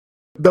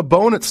The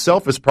bone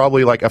itself is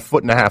probably like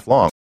 1.5 feet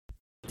long.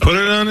 Put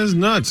it on his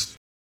nuts.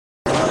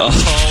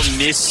 Oh,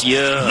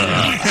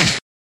 monsieur.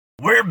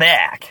 We're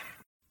back.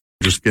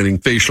 Just getting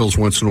facials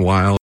once in a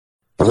while.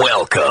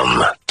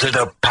 Welcome to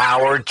the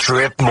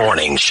PowerTrip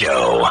Morning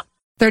Show.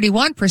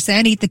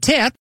 31% eat the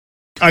tip.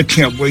 I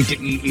can't wait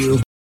to eat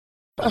you.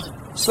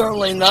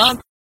 Certainly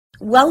not.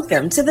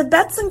 Welcome to the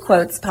Bets and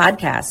Quotes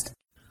podcast.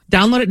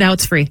 Download it now.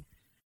 It's free.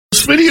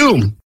 It's video.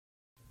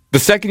 The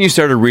second you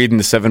started reading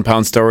the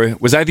 7-pound story,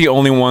 was I the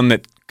only one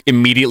that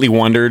immediately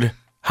wondered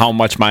how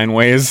much mine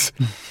weighs?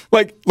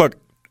 Like, look,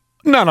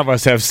 none of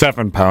us have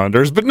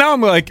 7-pounders, but now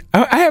I'm like,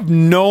 I have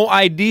no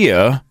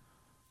idea.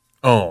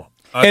 Oh.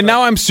 And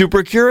now I'm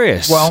super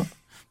curious. Well,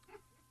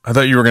 I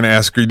thought you were going to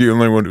ask, are you the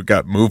only one who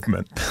got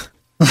movement?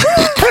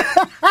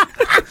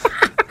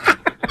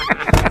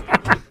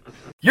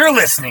 You're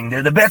listening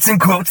to the Bets and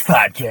Quotes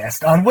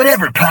podcast on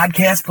whatever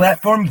podcast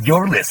platform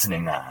you're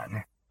listening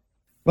on.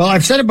 Well,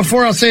 I've said it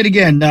before. I'll say it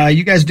again.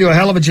 You guys do a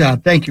hell of a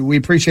job. Thank you. We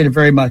appreciate it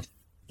very much.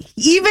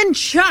 Even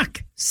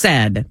Chuck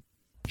said.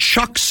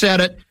 Chuck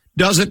said it.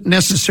 Doesn't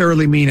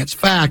necessarily mean it's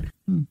fact.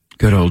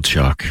 Good old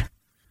Chuck.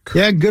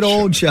 Yeah, good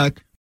old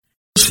Chuck.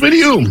 It's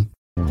video. You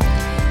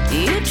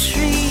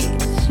treat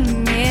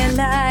me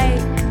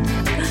like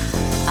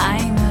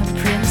I'm a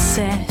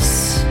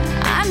princess.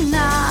 I'm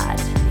not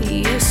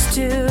used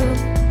to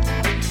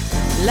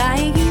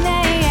like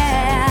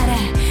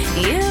that.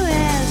 You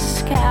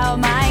ask how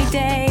my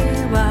day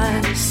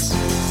was.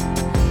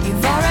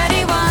 You've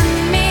already won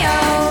me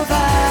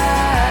over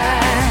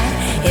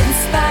in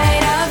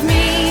spite of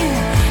me.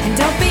 And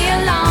don't be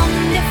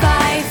alarmed if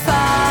I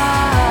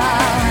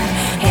fall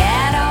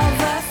head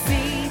over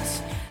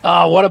feet.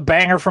 Oh, what a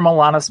banger from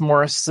Alanis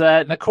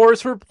Morissette. And of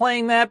course, we're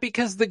playing that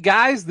because the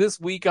guys this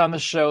week on the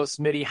show,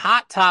 Smitty,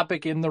 hot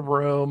topic in the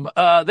room.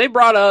 They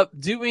brought up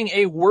doing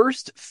a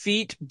worst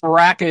feet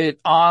bracket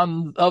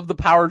of the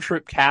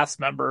PowerTrip cast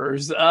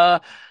members.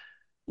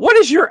 What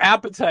is your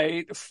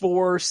appetite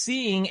for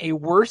seeing a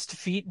worst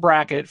feet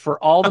bracket for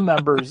all the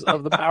members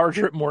of the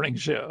PowerTrip morning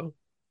show?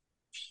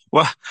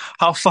 Well,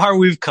 how far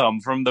we've come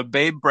from the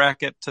Babe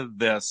bracket to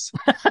this.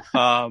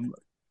 I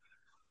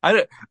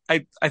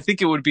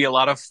think it would be a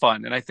lot of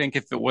fun. And I think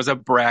if it was a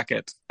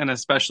bracket, and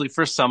especially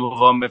for some of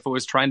them, if it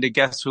was trying to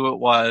guess who it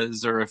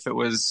was, or if it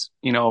was,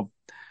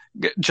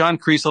 John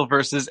Creasel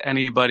versus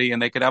anybody,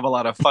 and they could have a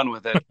lot of fun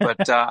with it.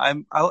 But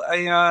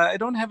I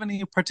don't have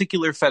any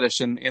particular fetish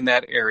in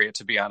that area,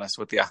 to be honest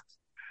with you.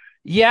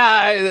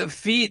 Yeah,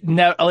 feet,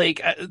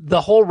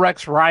 the whole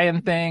Rex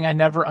Ryan thing,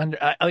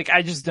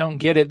 I just don't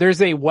get it.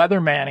 There's a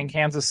weatherman in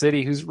Kansas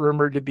City who's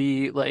rumored to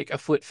be like a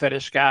foot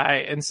fetish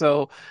guy. And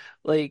so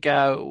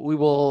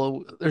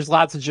there's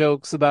lots of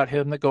jokes about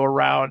him that go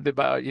around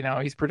about,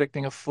 he's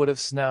predicting a foot of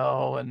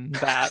snow and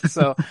that.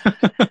 So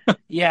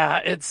yeah,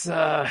 it's,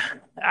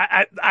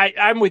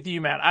 I'm with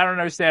you, man. I don't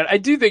understand. I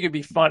do think it'd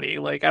be funny.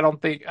 Like, I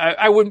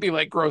wouldn't be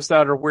like grossed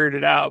out or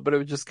weirded out, but it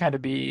would just kind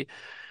of be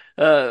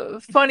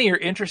funny or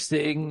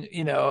interesting.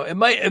 It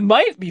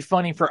might be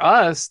funny for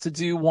us to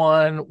do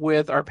one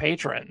with our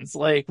patrons.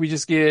 Like, we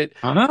just get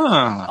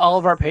all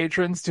of our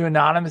patrons to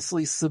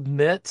anonymously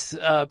submit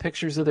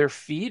pictures of their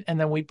feet, and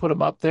then we put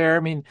them up there. I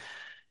mean,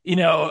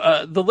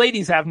 the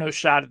ladies have no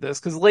shot at this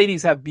because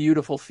ladies have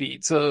beautiful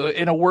feet. So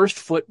in a worst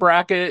foot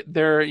bracket,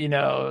 they're,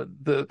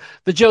 the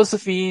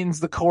Josephines,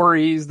 the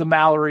Corys, the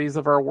Mallorys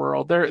of our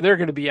world. They're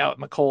going to be out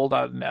in the cold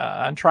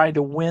on trying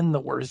to win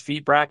the worst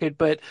feet bracket.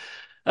 But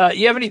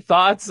you have any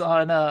thoughts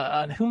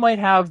on who might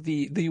have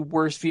the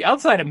worst feet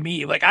outside of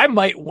me? Like, I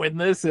might win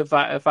this if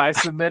I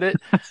submit it.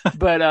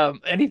 But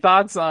any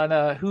thoughts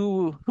on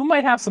who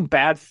might have some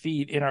bad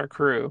feet in our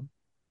crew?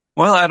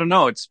 Well, I don't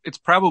know. It's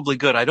probably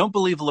good. I don't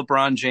believe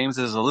LeBron James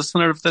is a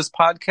listener of this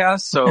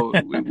podcast, so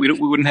we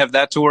wouldn't have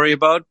that to worry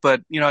about.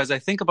 But as I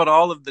think about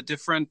all of the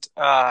different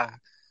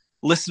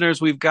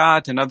listeners we've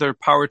got and other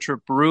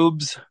PowerTrip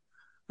rubes,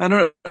 I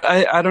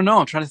don't know.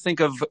 I'm trying to think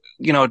of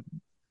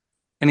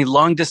any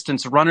long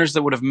distance runners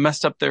that would have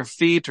messed up their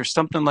feet or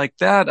something like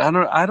that. I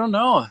don't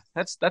know.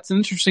 That's an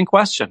interesting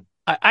question.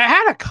 I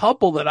had a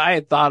couple that I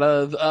had thought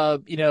of. Our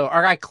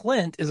guy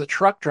Clint is a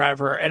truck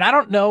driver, and I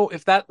don't know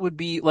if that would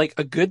be like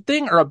a good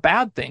thing or a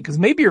bad thing, because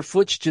maybe your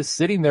foot's just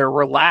sitting there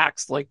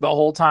relaxed like the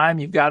whole time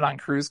you've got it on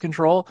cruise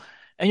control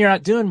and you're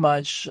not doing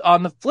much.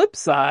 On the flip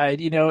side,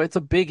 it's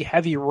a big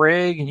heavy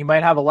rig and you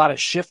might have a lot of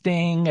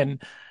shifting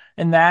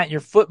and that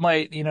your foot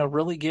might,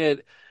 really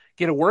get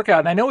a workout.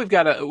 And I know we've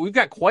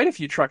got quite a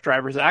few truck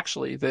drivers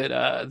actually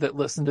that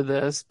listen to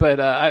this,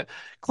 but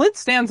Clint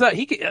stands out.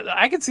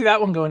 I could see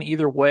that one going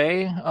either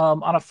way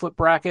on a foot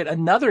bracket.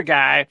 Another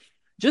guy,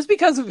 just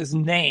because of his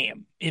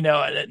name,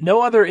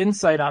 no other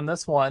insight on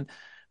this one,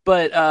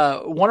 but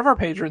one of our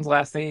patrons'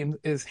 last name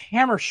is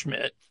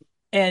Hammerschmidt.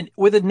 And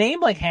with a name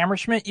like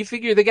Hammerschmidt, you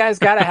figure the guy's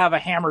got to have a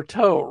hammer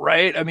toe,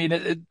 right? I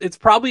mean, it's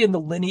probably in the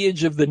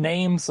lineage of the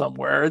name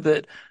somewhere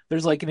that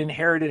there's like an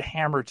inherited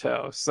hammer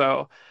toe.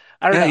 So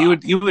I don't Yeah, know.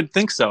 you would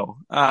think so.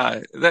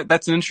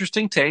 That's an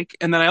interesting take.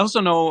 And then I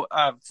also know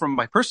from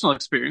my personal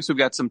experience, we've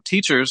got some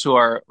teachers who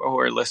are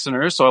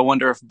listeners. So I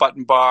wonder if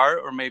Button Bar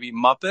or maybe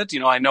Muppet.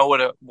 I know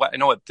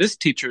what this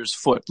teacher's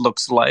foot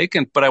looks like,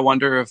 but I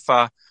wonder if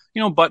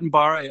Button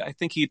Bar. I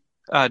think he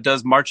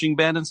does marching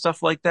band and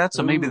stuff like that.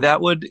 So maybe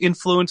that would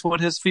influence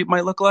what his feet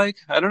might look like.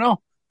 I don't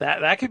know.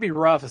 That could be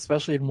rough,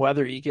 especially in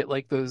weather. You get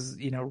like those,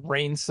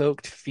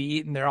 rain-soaked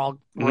feet, and they're all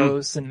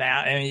gross and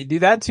that. I mean, you do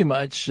that too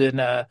much,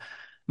 and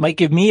might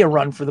give me a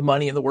run for the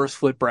money in the worst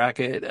foot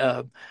bracket.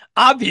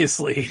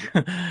 Obviously,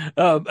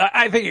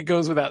 I think it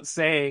goes without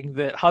saying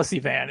that Hussy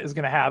Van is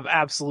going to have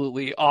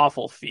absolutely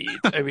awful feet.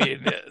 I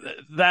mean,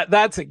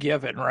 that's a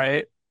given,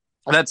 right?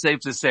 That's safe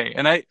to say.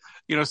 And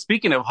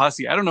speaking of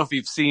Hussy, I don't know if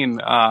you've seen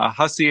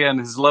Hussy and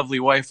his lovely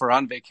wife are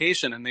on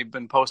vacation, and they've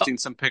been posting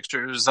some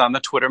pictures on the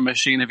Twitter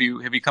machine. Have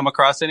you come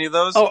across any of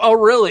those? Oh,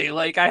 really?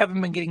 Like, I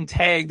haven't been getting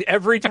tagged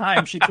every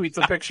time she tweets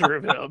a picture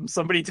of him.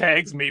 Somebody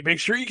tags me. Make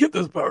sure you get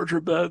those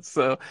PowerTrip bets.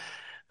 So,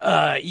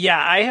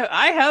 yeah,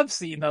 I have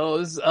seen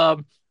those.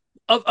 Of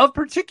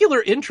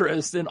particular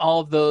interest in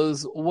all of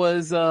those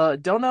was,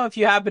 don't know if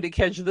you happen to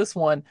catch this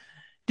one.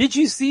 Did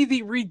you see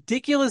the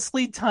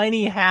ridiculously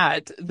tiny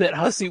hat that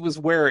Hussy was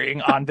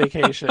wearing on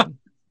vacation?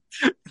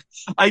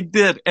 I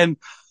did. And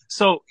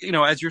so,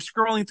 as you're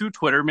scrolling through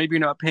Twitter, maybe you're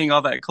not paying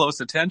all that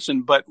close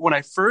attention. But when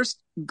I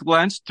first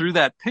glanced through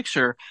that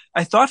picture,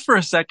 I thought for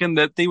a second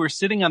that they were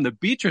sitting on the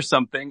beach or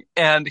something,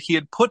 and he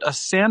had put a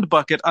sand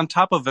bucket on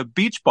top of a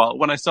beach ball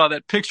when I saw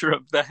that picture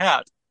of the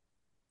hat.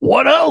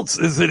 What else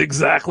is it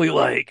exactly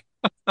like?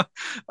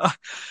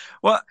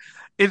 Well,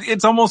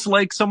 it's almost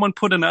like someone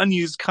put an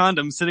unused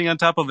condom sitting on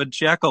top of a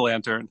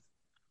jack-o'-lantern.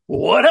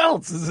 What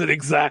else is it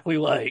exactly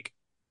like?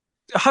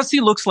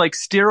 Hussy looks like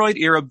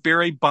steroid-era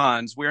Barry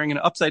Bonds wearing an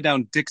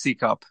upside-down Dixie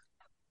cup.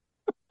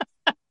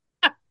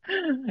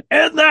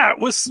 And that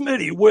was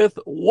Smitty with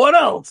What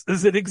Else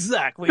Is It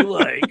Exactly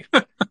Like?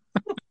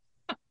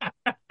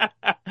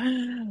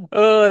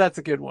 Oh, that's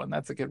a good one.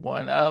 That's a good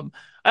one.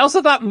 I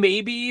also thought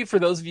maybe for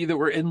those of you that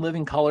were in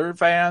Living Color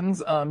fans,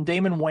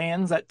 Damon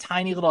Wayans, that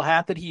tiny little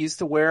hat that he used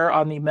to wear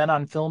on the Men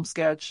on Film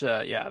sketch.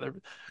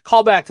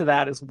 Call back to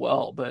that as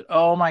well. But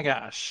oh my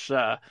gosh.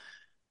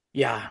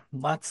 Yeah,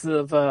 lots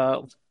of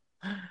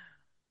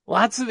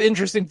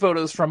interesting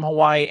photos from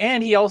Hawaii.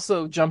 And he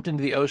also jumped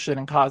into the ocean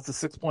and caused a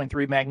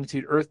 6.3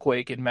 magnitude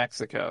earthquake in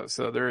Mexico.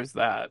 So there is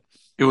that.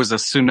 It was a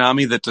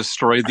tsunamin that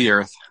destroyed the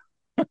earth.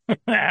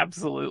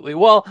 Absolutely.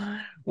 Well,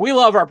 we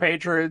love our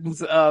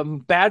patrons.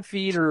 Bad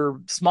feet or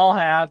small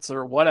hats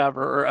or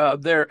whatever.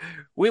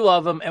 We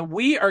love them. And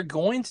we are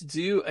going to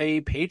do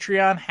a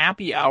Patreon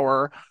happy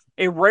hour,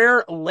 a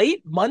rare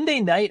late Monday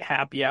night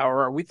happy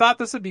hour. We thought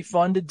this would be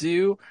fun to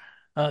do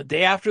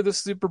day after the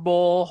Super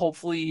Bowl.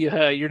 Hopefully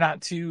you're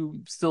not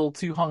still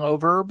too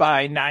hungover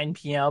by 9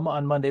 p.m.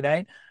 on Monday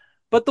night.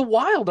 But the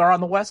Wild are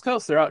on the West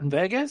Coast. They're out in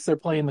Vegas. They're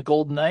playing the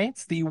Golden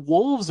Knights. The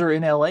Wolves are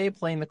in LA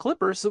playing the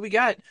Clippers. So we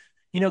got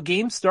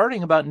games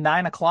starting about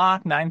 9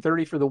 o'clock,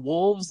 9:30 for the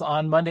Wolves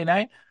on Monday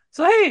night.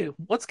 So, hey,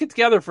 let's get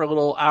together for a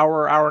little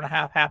hour and a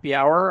half happy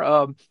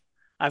hour.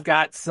 I've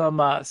got some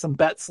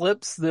bet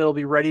slips that'll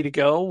be ready to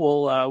go.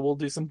 We'll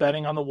do some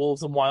betting on the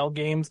Wolves and Wild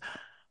games.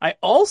 I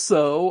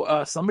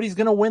also, somebody's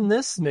going to win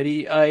this,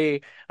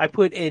 Smitty. I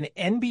put an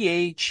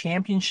NBA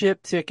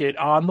championship ticket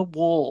on the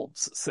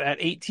Wolves at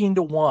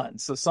 18-1.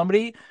 So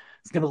somebody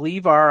is going to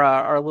leave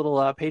our little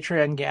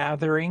Patreon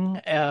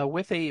gathering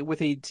with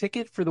a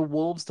ticket for the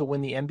Wolves to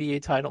win the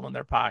NBA title in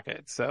their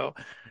pocket. So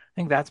I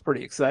think that's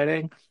pretty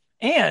exciting.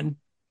 And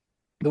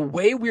the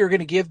way we are going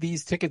to give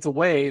these tickets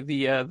away,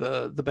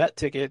 the bet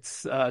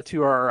tickets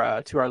to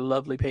our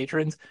lovely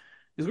patrons,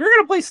 is we're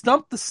going to play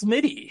Stump the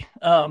Smitty.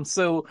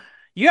 So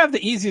you have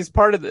the easiest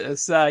part of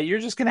this. You're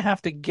just going to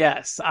have to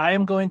guess. I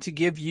am going to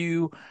give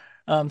you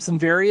some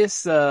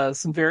various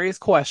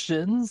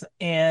questions,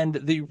 and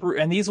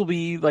these will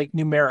be like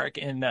numeric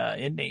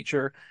in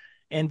nature.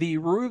 And the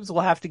rubes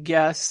will have to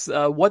guess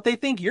what they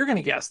think you're going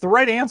to guess. The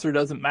right answer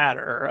doesn't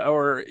matter,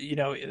 or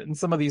and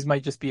some of these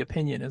might just be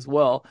opinion as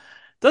well.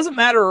 Doesn't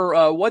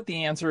matter what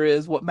the answer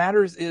is. What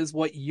matters is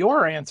what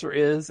your answer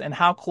is and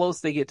how close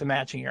they get to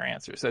matching your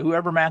answer. So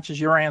whoever matches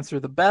your answer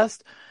the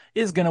best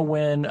is going to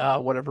win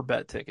whatever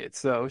bet ticket.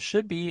 So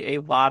should be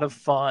a lot of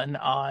fun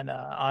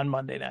on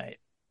Monday night.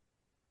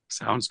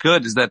 Sounds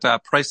good. Is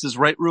that Price is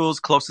Right rules,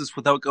 closest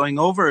without going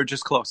over, or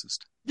just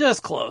closest?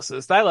 Just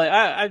closest.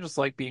 I just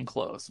like being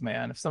close,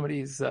 man. If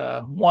somebody's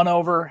one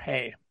over,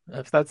 hey,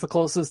 if that's the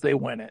closest, they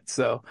win it.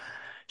 So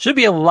should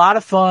be a lot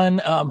of fun.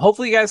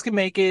 Hopefully you guys can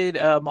make it.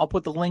 I'll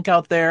put the link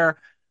out there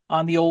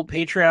on the old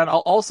Patreon. I'll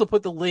also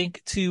put the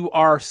link to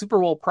our Super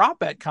Bowl prop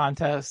bet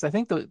contest. I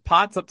think the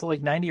pot's up to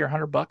like $90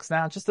 or $100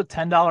 now. Just a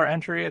 $10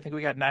 entry. I think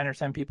we got 9 or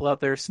 10 people out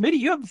there. Smitty,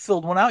 you haven't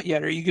filled one out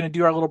yet. Are you going to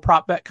do our little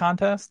prop bet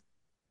contest?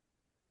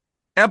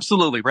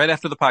 Absolutely. Right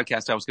after the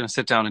podcast, I was going to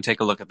sit down and take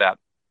a look at that.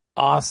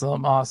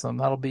 Awesome.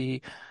 That'll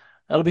be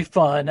That'll be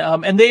fun.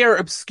 And they are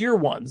obscure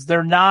ones.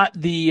 They're not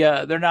the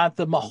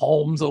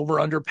Mahomes over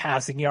under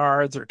passing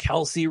yards or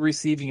Kelsey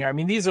receiving yards. I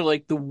mean, these are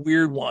like the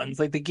weird ones,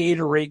 like the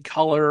Gatorade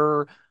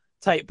color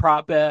type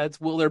prop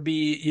bets. Will there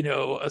be,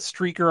 a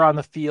streaker on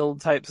the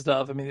field type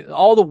stuff? I mean,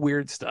 all the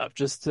weird stuff,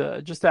 just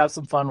to have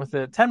some fun with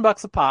it.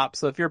 $10 a pop.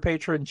 So if you're a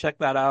patron, check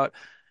that out.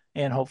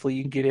 And hopefully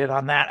you can get in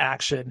on that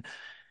action.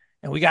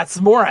 And we got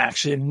some more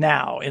action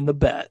now in the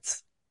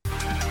bets.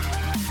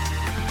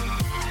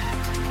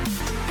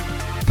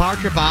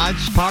 PowerTrip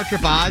odds,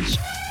 PowerTrip odds.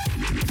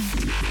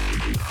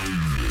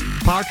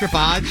 PowerTrip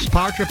odds,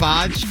 PowerTrip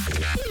odds.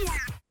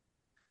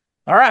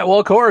 All right. Well,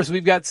 of course,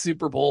 we've got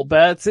Super Bowl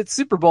bets. It's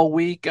Super Bowl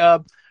week.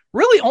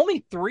 Really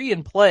only 3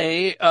 in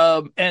play.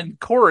 And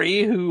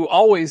Corey, who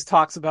always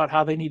talks about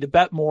how they need to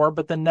bet more,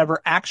 but then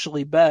never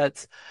actually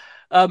bets,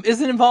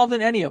 isn't involved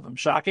in any of them.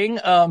 Shocking.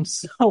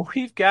 So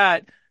we've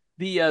got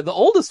the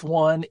oldest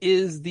one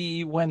is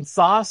when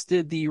Sauce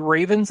did the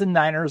Ravens and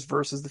Niners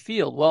versus the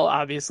field. Well,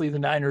 obviously the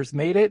Niners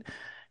made it,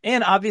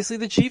 and obviously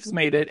the Chiefs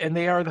made it, and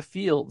they are the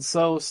field.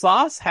 So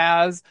Sauce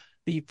has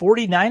the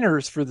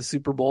 49ers for the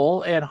Super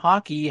Bowl, and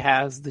Hockey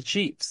has the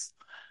Chiefs.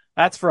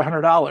 That's for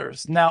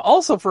 $100. Now,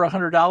 also for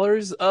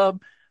 $100,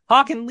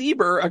 Hawk and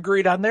Lieber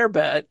agreed on their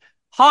bet.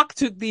 Hawk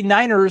took the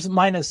Niners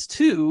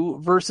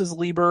 -2 versus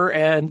Lieber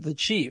and the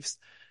Chiefs.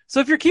 So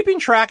if you're keeping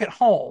track at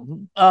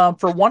home,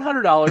 for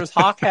 $100,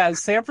 Hawk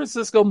has San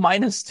Francisco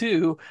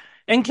 -2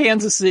 and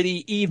Kansas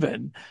City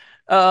even.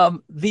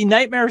 The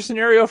nightmare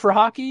scenario for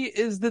Hockey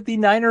is that the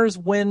Niners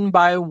win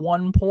by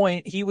 1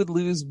 point. He would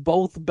lose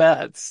both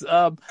bets.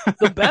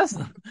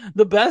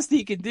 The best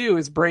he can do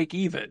is break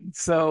even.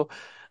 So,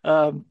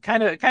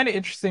 kind of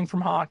interesting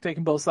from Hawk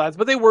taking both sides,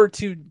 but they were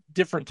 2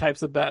 different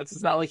types of bets.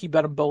 It's not like he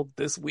bet them both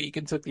this week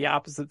and took the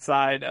opposite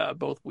side,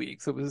 both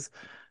weeks. It was,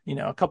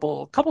 a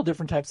couple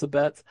different types of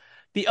bets.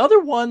 The other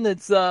one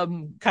that's,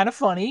 kind of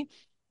funny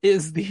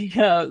is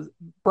the,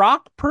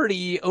 Brock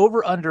Purdy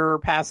over under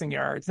passing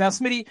yards. Now,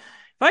 Smitty,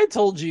 if I had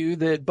told you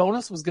that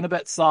Bonus was going to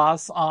bet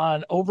Sauce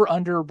on over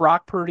under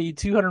Brock Purdy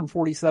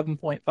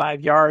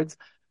 247.5 yards,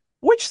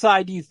 which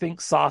side do you think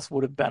Sauce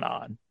would have been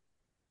on?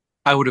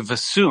 I would have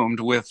assumed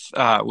with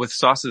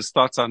Sauce's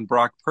thoughts on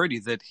Brock Purdy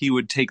that he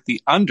would take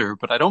the under,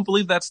 but I don't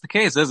believe that's the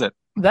case, is it?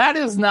 That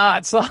is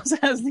not. Sauce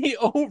has the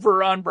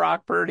over on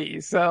Brock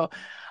Purdy. So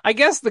I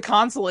guess the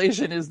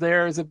consolation is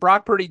if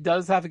Brock Purdy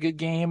does have a good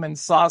game and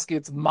Sauce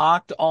gets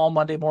mocked all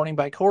Monday morning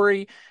by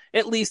Corey,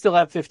 at least he'll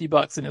have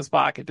 $50 in his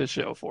pocket to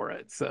show for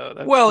it. So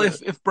that's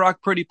good. If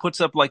Brock Purdy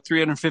puts up like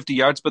 350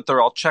 yards, but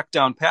they're all check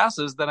down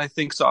passes, then I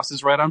think Sauce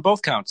is right on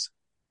both counts.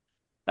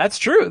 That's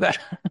true.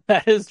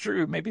 That is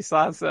true. Maybe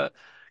Sauce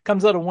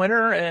comes out a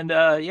winner,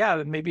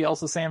 and maybe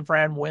also San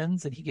Fran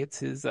wins, and he gets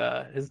his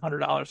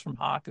 $100 from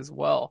Hawk as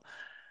well.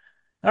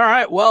 All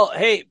right. Well,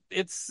 hey,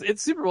 it's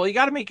Super Bowl. You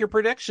got to make your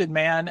prediction,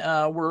 man.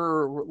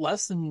 We're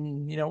less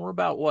than we're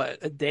about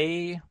a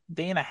day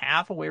and a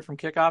half away from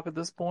kickoff at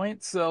this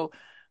point. So,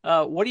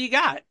 what do you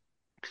got?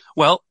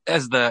 Well,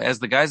 as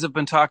the guys have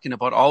been talking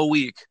about all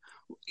week,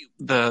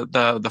 the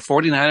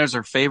 49ers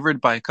are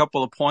favored by a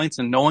couple of points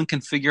and no one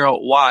can figure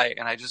out why.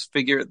 And I just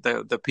figure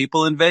the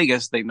people in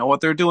Vegas, they know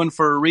what they're doing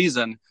for a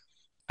reason.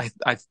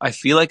 I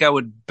feel like I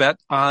would bet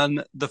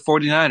on the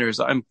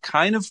 49ers. I'm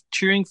kind of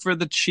cheering for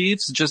the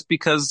Chiefs just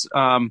because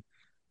of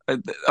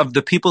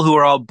the people who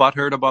are all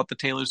butthurt about the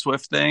Taylor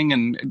Swift thing.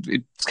 And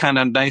it's kind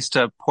of nice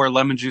to pour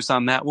lemon juice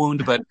on that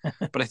wound. But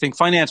I think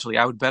financially,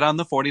 I would bet on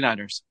the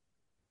 49ers.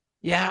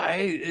 Yeah,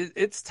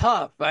 it's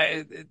tough.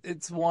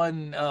 It's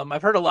one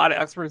I've heard a lot of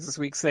experts this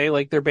week say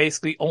like they're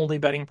basically only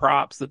betting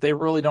props, that they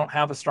really don't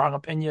have a strong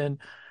opinion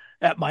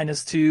at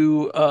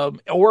 -2.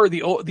 Or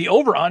the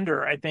over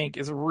under, I think,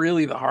 is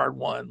really the hard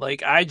one.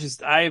 Like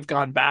I've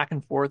gone back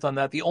and forth on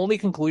that. The only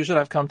conclusion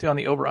I've come to on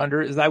the over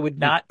under is I would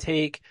not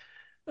take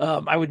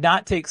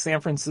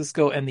San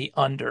Francisco and the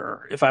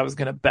under if I was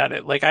going to bet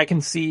it. Like I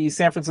can see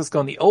San Francisco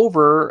and the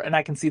over, and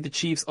I can see the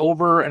Chiefs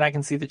over, and I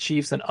can see the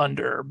Chiefs and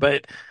under,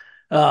 but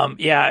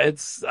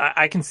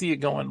I can see it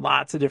going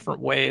lots of different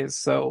ways.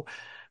 So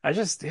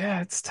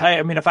it's tight.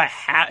 I mean, if I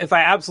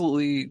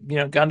absolutely,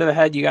 gun to the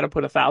head, you got to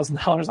put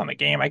 $1,000 on the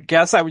game. I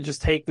guess I would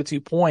just take the 2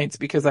 points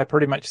because I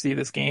pretty much see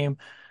this game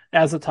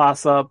as a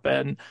toss up,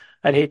 and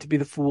I'd hate to be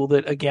the fool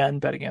that again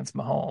bet against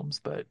Mahomes,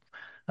 but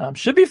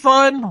should be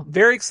fun.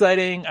 Very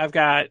exciting. I've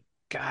got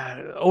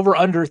over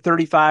under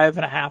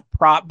 35.5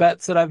 prop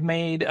bets that I've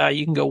made.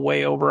 You can go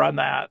way over on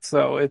that.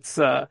 So it's,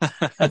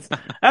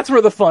 that's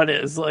where the fun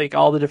is, like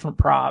all the different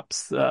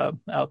props,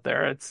 out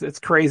there. It's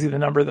crazy the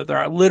number that there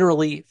are,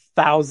 literally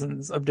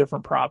thousands of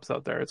different props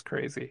out there. It's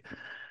crazy.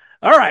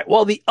 All right.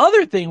 Well, the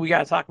other thing we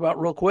got to talk about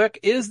real quick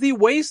is the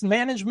Waste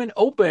Management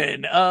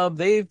Open.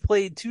 They've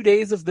played 2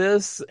 days of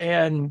this,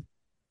 and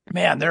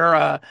man,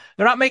 they're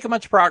not making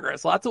much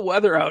progress. Lots of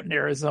weather out in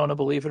Arizona,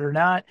 believe it or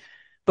not.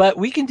 But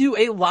we can do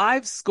a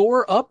live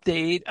score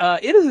update.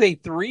 It is a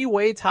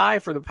 3-way tie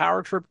for the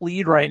PowerTrip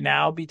lead right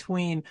now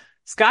between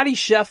Scotty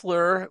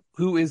Scheffler,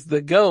 who is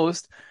the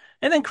ghost,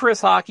 And then Chris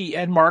Hockey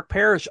and Mark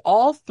Parrish,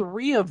 all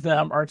three of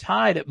them are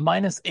tied at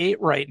 -8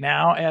 right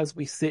now as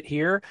we sit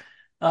here,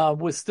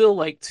 with still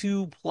like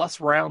 2+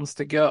 rounds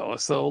to go.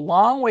 So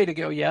long way to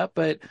go yet,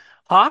 but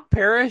Hawk,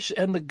 Parrish,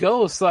 and the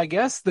Ghost. So I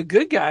guess the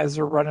good guys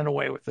are running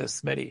away with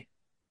this, Smitty.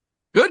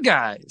 Good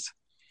guys.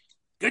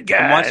 Good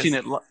guys. I'm watching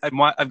it.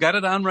 I've got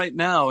it on right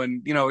now,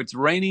 and it's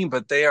raining,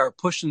 but they are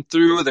pushing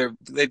through.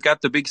 They've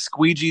got the big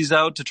squeegees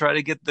out to try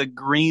to get the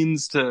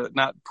greens to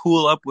not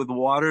pool up with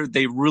water.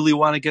 They really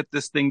want to get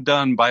this thing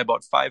done by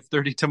about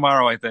 5:30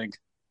 tomorrow, I think.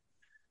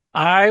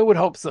 I would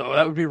hope so.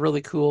 That would be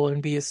really cool,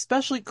 and be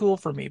especially cool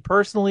for me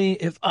personally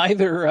if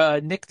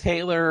either Nick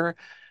Taylor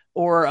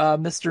or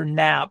Mr.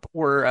 Knapp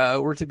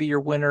were to be your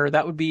winner.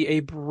 That would be a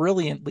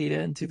brilliant lead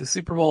into the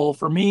Super Bowl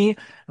for me. And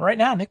right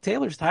now, Nick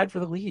Taylor's tied for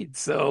the lead.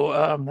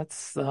 So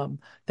that's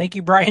thank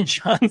you, Brian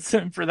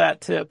Johnson, for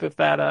that tip. If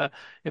that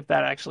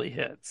actually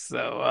hits,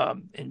 so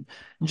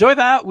enjoy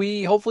that.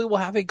 We hopefully will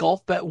have a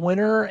golf bet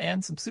winner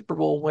and some Super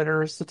Bowl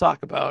winners to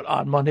talk about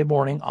on Monday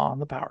morning on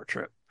the Power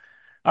Trip.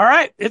 All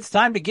right, it's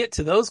time to get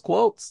to those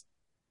quotes.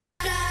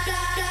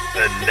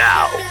 And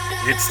now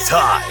it's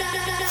time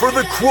for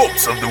the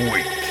quotes of the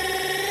week.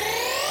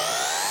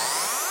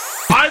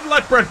 I'd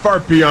let Brett Favre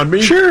be on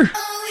me. Sure.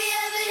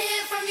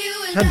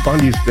 Ted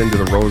Bundy's been to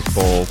the Rose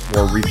Bowl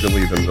more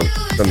recently than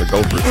the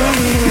Gophers have.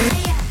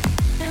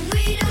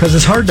 Because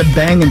it's hard to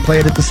bang and play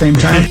it at the same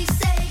time.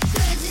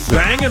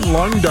 Bang and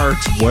lung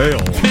darts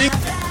whale.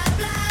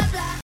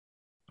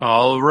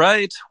 All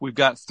right. We've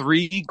got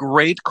 3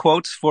 great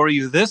quotes for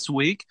you this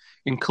week,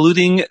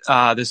 including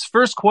this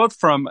first quote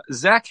from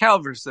Zach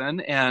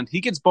Halverson, and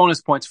he gets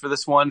bonus points for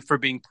this one for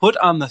being put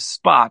on the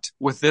spot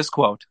with this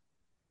quote.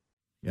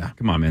 Yeah,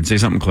 come on, man. Say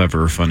something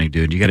clever or funny,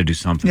 dude. You got to do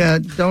something. Yeah,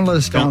 don't let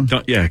us down.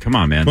 Yeah, come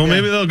on, man. Well,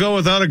 maybe they'll go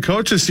without a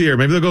coach this year.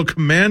 Maybe they'll go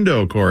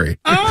commando, Corey.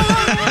 That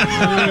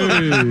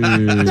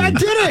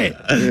did it.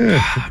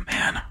 Oh,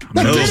 man.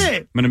 I'm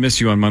going to miss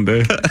you on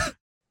Monday.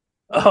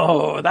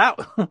 Oh, that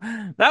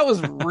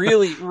was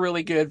really,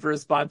 really good for a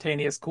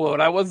spontaneous quote.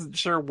 I wasn't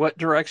sure what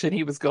direction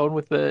he was going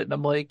with it. And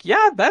I'm like,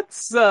 yeah,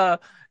 that's no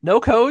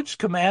coach,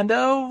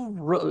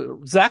 commando.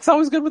 Zach's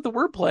always good with the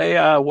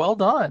wordplay. Well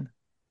done.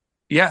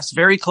 Yes,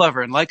 very clever.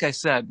 And like I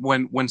said,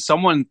 when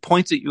someone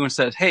points at you and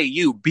says, hey,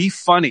 you, be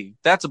funny,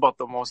 that's about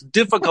the most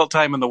difficult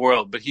time in the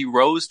world. But he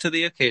rose to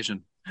the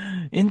occasion.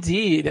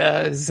 Indeed.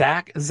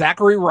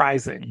 Zachary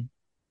Rising.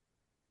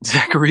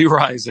 Zachary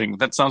Rising.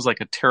 That sounds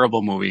like a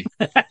terrible movie.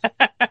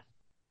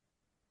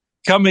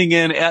 Coming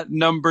in at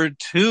number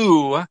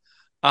 2,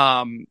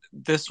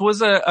 this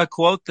was a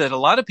quote that a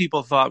lot of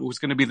people thought was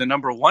going to be the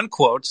number 1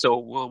 quote, so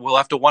we'll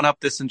have to one-up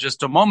this in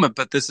just a moment,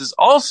 but this is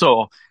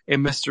also a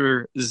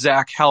Mr.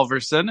 Zach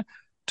Halverson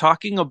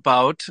talking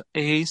about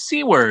a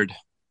C word.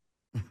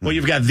 Well,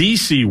 you've got the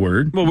C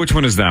word. Well, which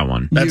one is that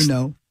one? That's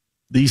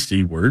the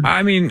C word.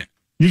 I mean,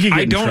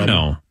 I don't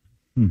know.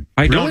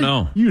 I don't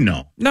know. You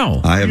know.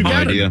 No. I have no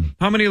idea.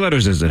 How many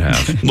letters does it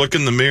have? Look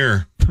in the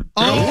mirror.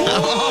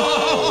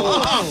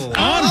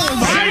 On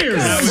fire!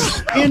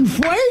 In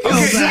fuego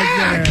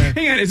back there.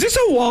 Hang on, is this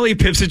a Wally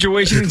Pipp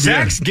situation?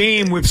 Zach's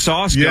game with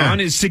Sauce gone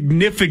is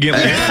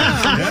significantly.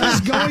 What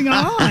is going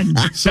on?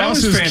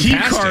 Sauce's key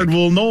card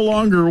will no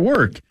longer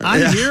work.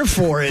 I'm here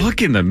for it.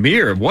 Look in the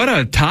mirror. What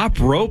a top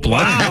rope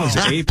line. That was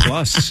A+.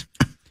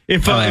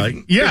 If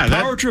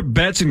PowerTrip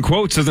Bets and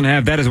Quotes doesn't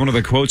have that as one of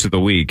the quotes of the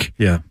week,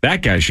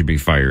 that guy should be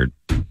fired.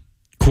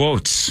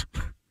 Quotes.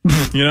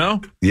 You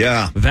know?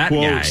 Yeah. That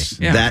quotes.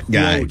 guy. Yeah. That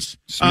guy. Quotes.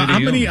 How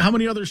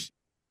many others?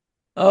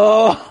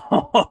 Oh,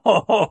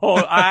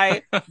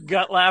 I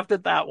gut laughed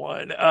at that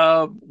one.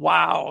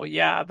 Wow.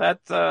 Yeah,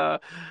 that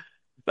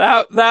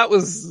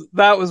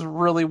was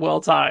really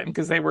well timed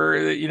because they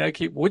were,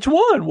 which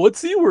one? What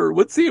C word?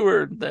 What C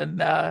word?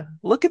 Then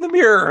look in the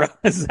mirror.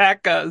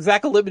 Zach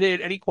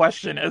eliminated any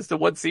question as to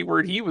what C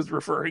word he was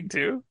referring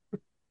to.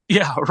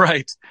 Yeah,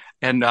 right.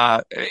 And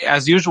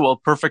as usual,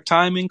 perfect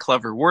timing,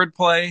 clever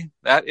wordplay.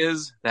 That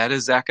is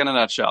Zach in a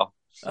nutshell.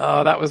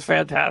 Oh, that was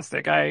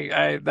fantastic.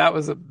 That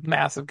was a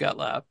massive gut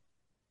laugh.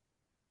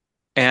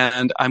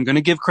 And I'm going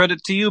to give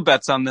credit to you,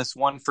 Bets, on this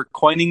one for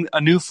coining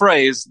a new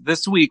phrase.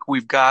 This week,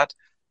 we've got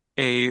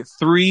a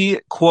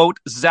 3-quote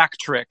Zach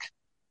trick.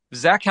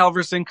 Zach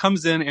Halverson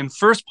comes in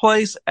first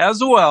place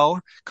as well,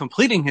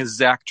 completing his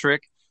Zach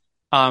trick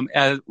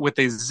with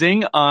a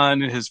zing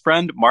on his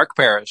friend Mark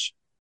Parrish.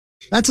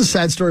 That's a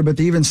sad story, but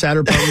the even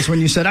sadder part was when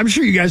you said, I'm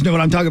sure you guys know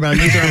what I'm talking about.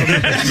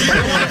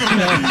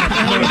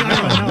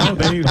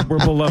 They were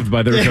beloved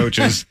by their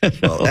coaches.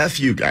 Well, F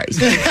you guys.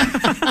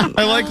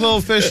 I like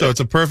Little Fish, though.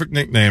 It's a perfect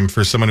nickname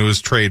for someone who was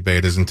trade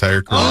bait his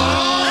entire career.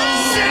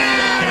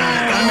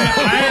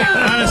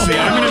 Honestly,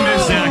 I'm going to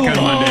miss Zach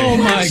on Monday. Oh,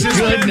 my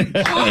goodness.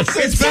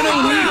 It's been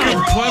a week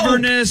of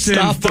cleverness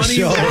and funny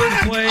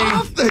wordplay.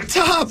 Off the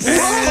top rope.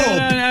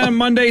 And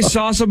Monday,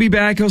 Sauce will be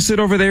back. He'll sit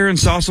over there, and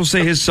Sauce will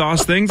say his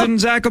Sauce things, and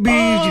Zach will be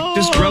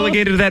just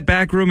relegated to that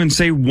back room and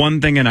say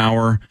one thing an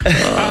hour.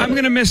 I'm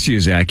going to miss you,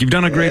 Zach. You've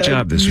done a great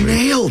job this week.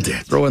 Nailed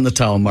it. Throw in the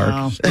towel, Mark.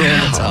 Wow. Throw in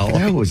the towel.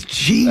 That was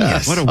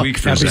genius. What a week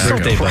for Happy Zach.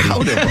 birthday, buddy.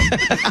 Proud of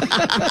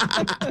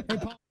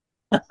him.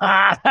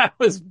 That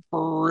was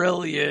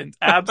brilliant.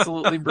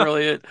 Absolutely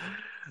brilliant.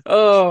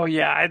 Oh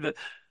yeah.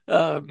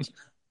 That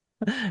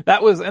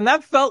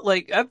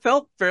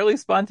felt fairly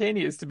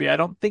spontaneous to me. I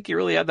don't think he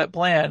really had that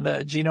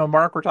planned. Gino and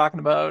Mark were talking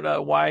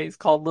about why he's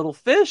called Little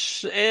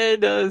Fish,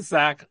 and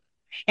Zach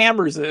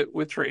hammers it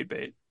with trade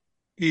bait.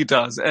 He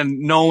does, and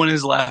no one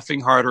is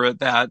laughing harder at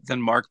that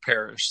than Mark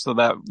Parrish. So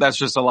that's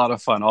just a lot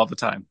of fun all the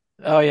time.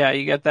 Oh yeah,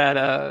 you get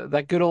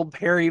that good old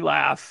Perry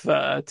laugh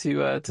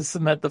to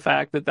cement the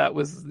fact that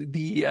was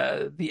the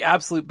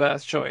absolute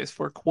best choice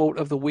for quote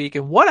of the week.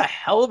 And what a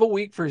hell of a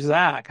week for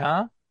Zach,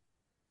 huh?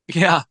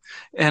 Yeah,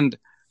 and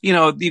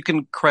you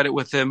can credit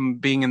with him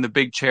being in the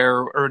big chair,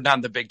 or not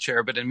in the big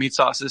chair, but in Meat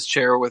Sauce's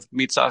chair with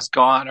Meat Sauce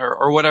gone,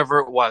 or whatever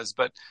it was.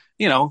 But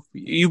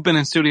you've been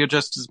in studio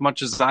just as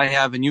much as I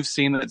have, and you've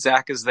seen that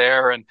Zach is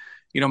there, and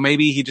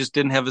maybe he just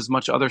didn't have as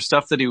much other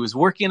stuff that he was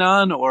working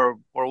on, or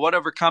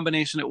whatever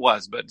combination it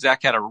was. But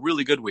Zach had a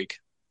really good week.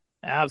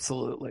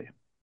 Absolutely.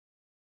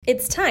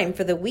 It's time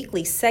for the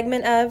weekly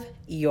segment of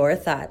Your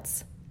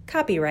Thoughts.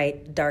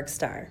 Copyright Dark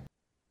Star.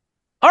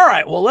 All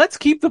right, well, let's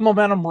keep the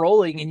momentum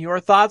rolling in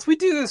Your Thoughts. We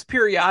do this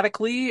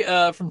periodically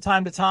from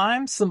time to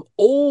time. Some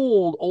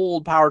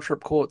old PowerTrip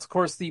quotes. Of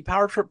course, the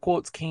PowerTrip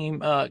Quotes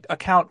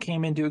account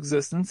came into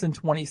existence in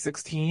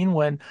 2016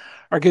 when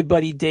our good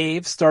buddy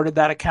Dave started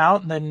that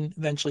account and then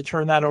eventually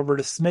turned that over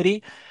to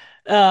Smitty.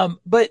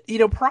 But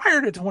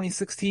prior to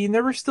 2016,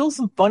 there were still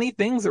some funny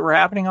things that were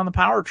happening on the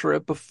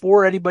PowerTrip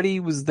before anybody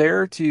was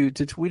there to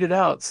tweet it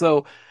out.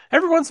 So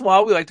every once in a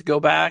while, we like to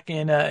go back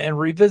and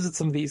revisit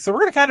some of these. So we're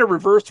going to kind of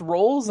reverse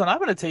roles, and I'm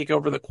going to take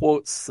over the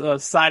quotes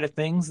side of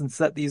things and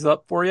set these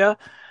up for you.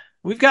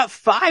 We've got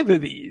 5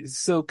 of these.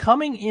 So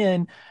coming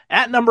in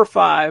at number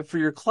 5 for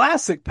your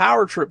classic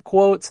PowerTrip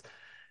quotes,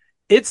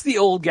 it's the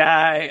old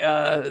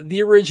guy,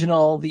 the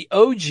original, the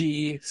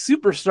OG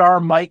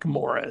superstar Mike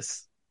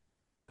Morris.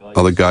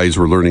 All the guys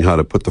were learning how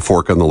to put the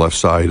fork on the left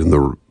side and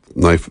the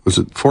knife. Was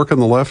it fork on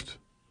the left?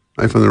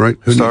 Knife on the right?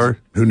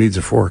 Who needs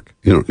a fork?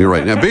 You're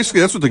right. Now,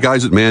 basically, that's what the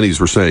guys at Manny's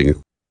were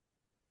saying.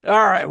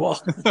 All right.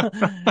 Well,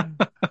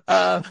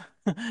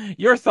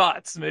 your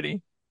thoughts,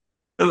 Smitty?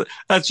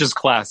 That's just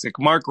classic.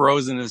 Mark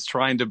Rosen is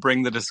trying to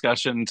bring the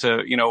discussion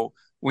to,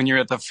 when you're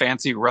at the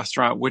fancy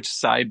restaurant, which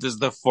side does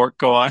the fork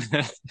go on?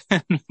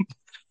 And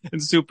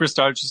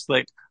Superstar's just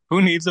like,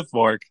 who needs a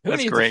fork?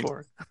 That's great.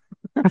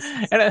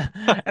 And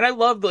I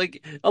loved,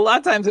 a lot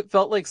of times it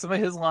felt like some of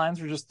his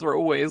lines were just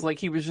throwaways. Like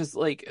he was just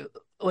like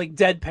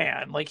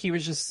deadpan. Like he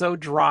was just so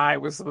dry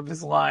with some of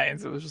his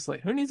lines. It was just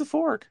like, who needs a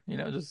fork?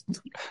 Just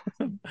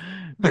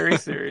very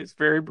serious,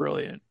 very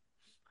brilliant.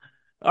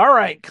 All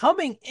right,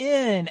 coming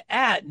in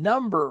at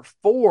number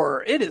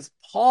 4, it is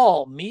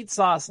Paul Meat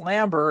Sauce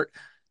Lambert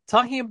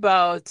talking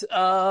about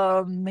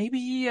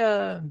maybe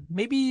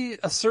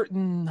a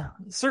certain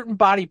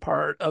body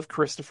part of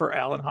Christopher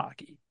Allen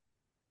Hockey.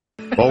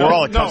 Well, we're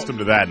all accustomed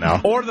to that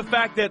now. Or the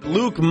fact that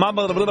Luke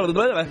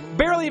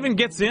barely even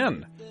gets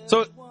in.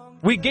 So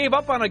we gave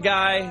up on a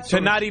guy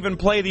to not even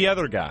play the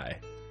other guy.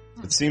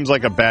 It seems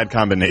like a bad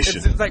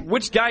combination. It's like,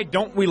 which guy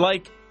don't we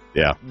like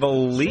the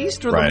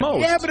least or the most?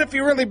 Yeah, but if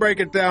you really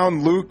break it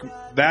down, Luke,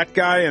 that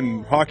guy,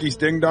 and Hockey's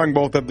Ding Dong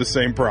both have the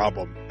same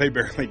problem. They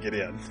barely get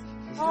in.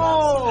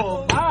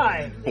 Oh,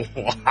 my.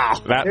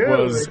 Wow.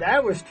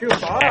 That was too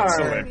far.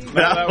 Excellent.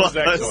 That was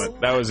excellent.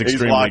 That was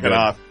extremely good.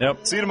 Off.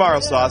 Yep. See you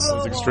tomorrow, Sauce. That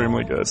was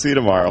extremely good. See you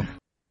tomorrow.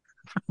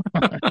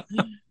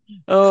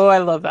 Oh, I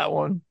love that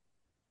one.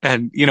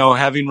 And,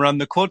 having run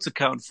the quotes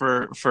account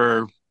for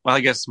well, I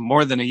guess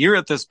more than a year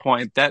at this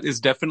point, that is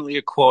definitely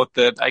a quote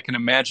that I can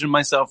imagine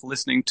myself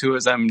listening to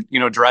as I'm,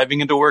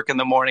 driving into work in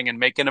the morning and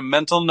making a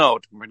mental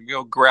note. I'm going to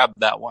go grab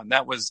that one.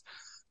 That was,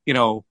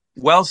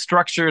 well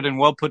structured and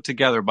well put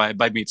together by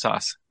Meat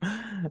Sauce.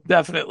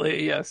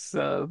 Definitely, yes.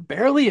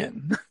 Barely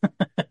in.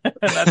 And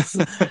that's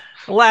the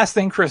last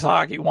thing Chris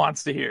Hockey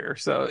wants to hear.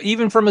 So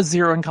even from a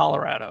 0 in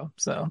Colorado.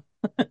 So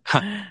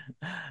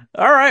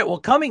all right. Well,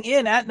 coming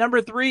in at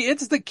number 3,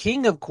 it's the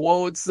king of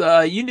quotes.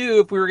 You knew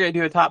if we were going to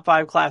do a top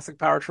 5 classic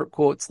PowerTrip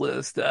quotes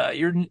list,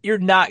 you're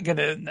not going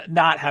to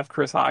not have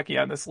Chris Hockey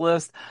on this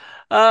list.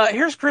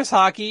 Here's Chris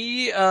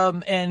Hockey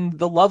and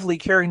the lovely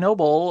Carrie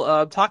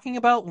Noble talking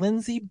about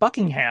Lindsey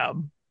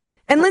Buckingham.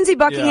 And Lindsey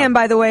Buckingham,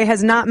 by the way,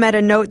 has not met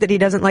a note that he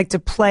doesn't like to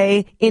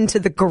play into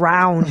the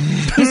ground.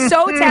 He's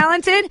so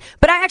talented,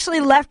 but I actually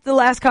left the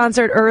last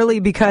concert early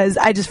because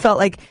I just felt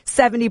like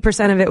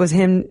 70% of it was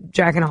him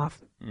jacking off.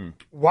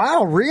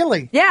 Wow,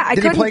 really? Yeah,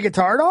 Did he play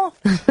guitar at all?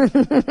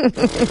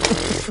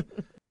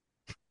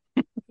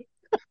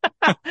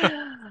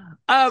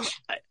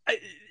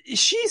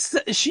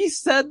 she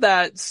said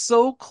that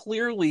so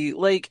clearly.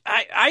 Like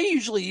I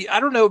usually, I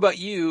don't know about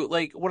you,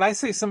 like when I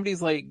say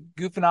somebody's like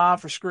goofing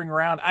off or screwing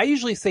around, I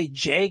usually say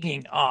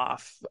jagging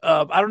off.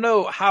 I don't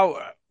know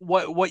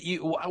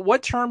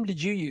what term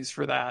did you use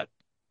for that?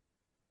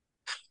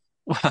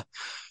 Well,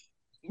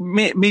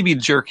 maybe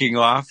jerking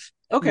off.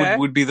 Okay.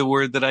 Would be the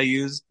word that I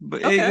used.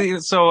 But Okay.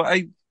 so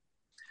I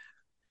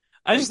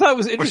just thought it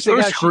was interesting.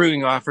 Or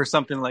screwing off or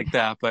something like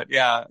that. But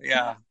yeah.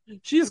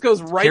 She just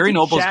goes right Carrie to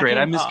Noble's great.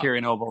 I jacking miss off.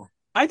 Carrie Noble.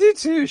 I do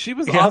too. She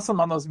was Yeah. awesome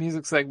on those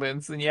music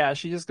segments, and yeah,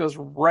 she just goes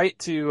right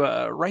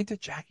to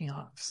jacking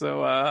off.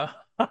 So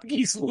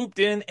Hockey swooped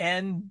in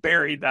and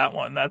buried that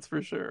one. That's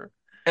for sure.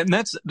 And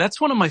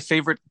that's one of my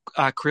favorite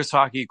Chris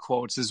Hockey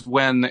quotes is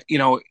when,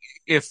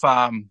 if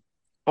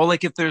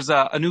if there's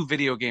a new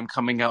video game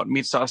coming out,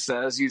 Meat Sauce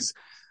says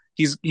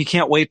he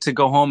can't wait to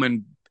go home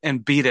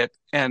and beat it,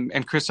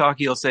 and Chris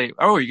Hockey will say,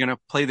 "Oh, are you gonna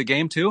play the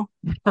game too?"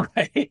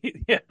 Right.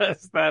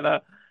 Yes,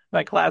 that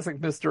classic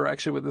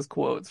misdirection with his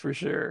quotes for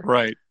sure.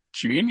 Right.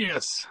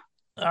 Genius.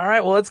 All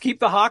right, well, let's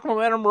keep the Hawk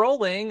momentum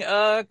rolling.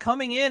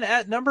 Coming in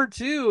at number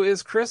 2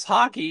 is Chris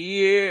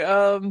Hockey,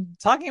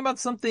 talking about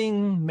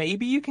something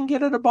maybe you can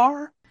get at a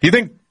bar. Do you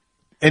think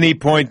any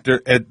point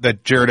that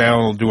Jared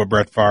Allen will do a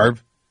Brett Favre?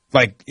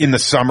 Like in the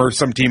summer,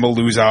 some team will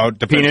lose out.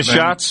 Penis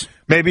shots?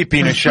 Maybe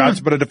penis shots,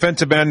 but a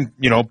defensive end,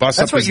 busts That's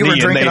up what his you were knee.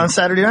 drinking on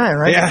Saturday night,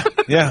 right?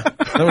 Yeah.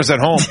 That was at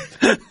home.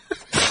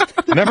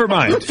 Never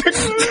mind. Think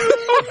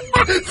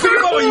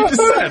about what you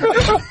just said.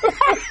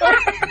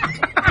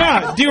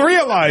 Yeah, do you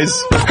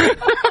realize?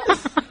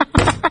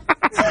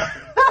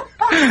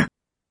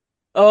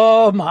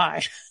 Oh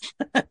my.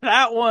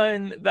 That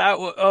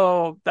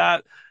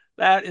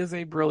is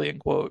a brilliant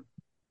quote.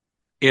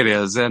 It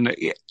is, and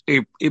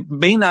it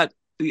may not.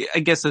 I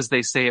guess, as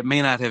they say, it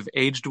may not have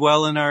aged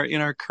well in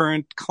our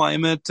current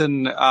climate,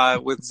 and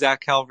with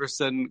Zach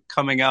Halverson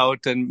coming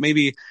out, and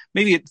maybe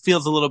it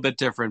feels a little bit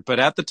different. But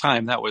at the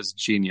time, that was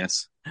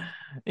genius.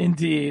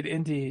 Indeed,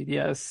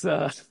 yes.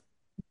 And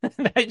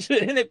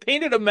it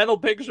painted a mental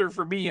picture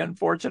for me,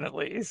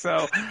 unfortunately.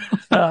 So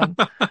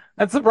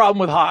that's the problem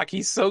with Hawk.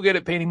 He's so good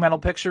at painting mental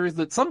pictures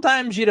that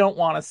sometimes you don't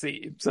want to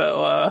see.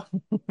 So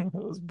it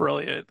was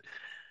brilliant.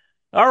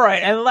 All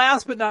right, and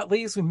last but not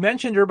least, we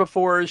mentioned her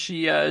before.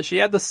 She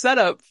had the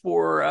setup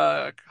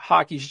for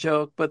Hockey's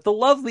joke, but the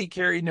lovely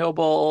Carrie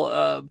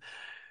Noble,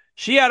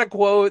 she had a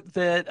quote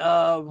that,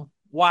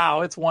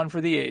 wow, it's one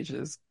for the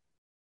ages.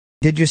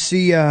 Did you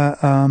see,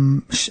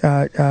 what's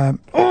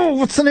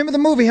the name of the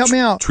movie? Help me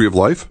out. Tree of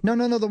Life? No,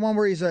 the one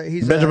where he's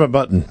Benjamin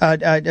Button.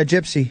 a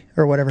gypsy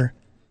or whatever.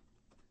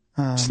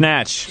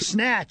 Snatch.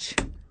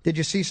 Did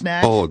you see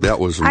Snatch? Oh, that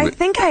was... I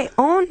think I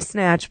own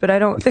Snatch, but I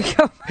don't think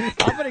I'm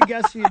going to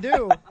guess you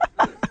do.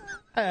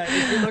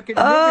 If you look at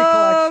your movie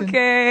collection.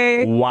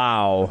 Okay.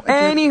 Wow.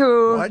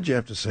 Anywho. Why'd you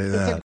have to say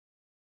that?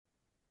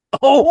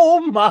 Oh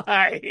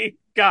my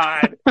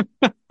God.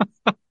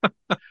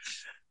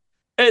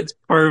 It's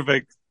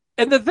perfect.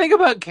 And the thing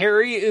about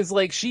Carrie is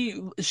like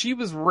she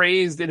was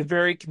raised in a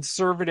very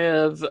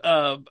conservative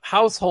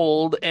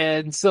household,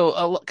 and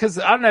so because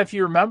I don't know if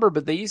you remember,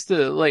 but they used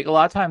to like a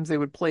lot of times they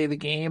would play the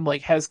game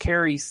like, has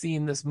Carrie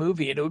seen this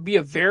movie? And it would be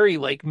a very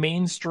like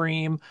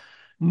mainstream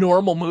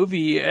normal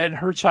movie, and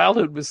her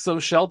childhood was so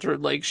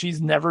sheltered. Like she's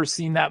never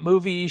seen that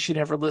movie, she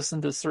never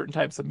listened to certain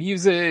types of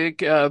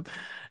music, and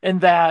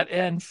on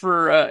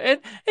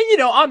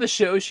the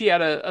show she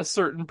had a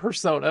certain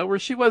persona where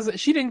she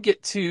didn't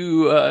get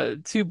too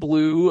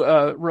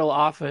blue real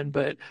often,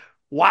 but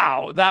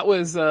wow, that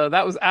was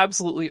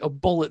absolutely a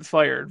bullet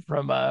fired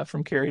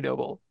from Carrie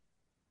Noble.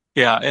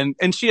 Yeah,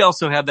 and she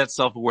also had that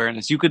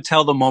self-awareness. You could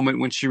tell the moment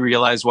when she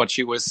realized what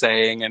she was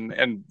saying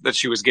and that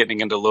she was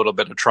getting into a little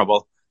bit of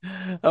trouble.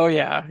 Oh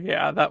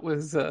yeah, that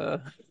was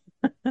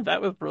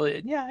that was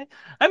brilliant. Yeah,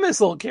 I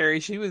miss old Carrie.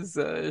 She was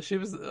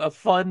a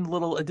fun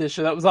little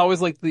addition. That was always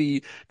like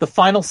the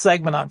final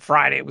segment on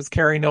Friday was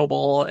Carrie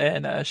Noble,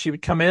 and she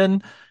would come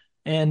in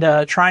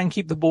and try and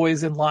keep the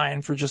boys in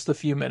line for just a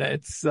few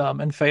minutes,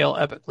 and fail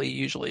epically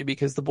usually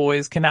because the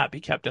boys cannot be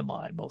kept in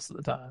line most of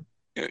the time.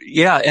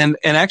 Yeah, and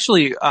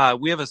actually,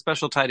 we have a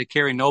special tie to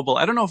Carrie Noble.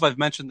 I don't know if I've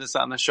mentioned this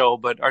on the show,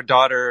 but our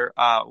daughter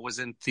was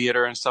in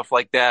theater and stuff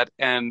like that,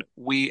 and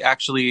we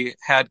actually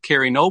had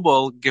Carrie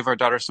Noble give our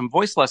daughter some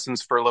voice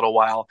lessons for a little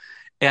while.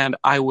 And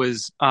I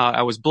was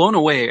blown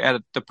away at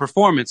the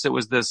performance. It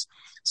was this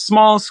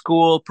small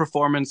school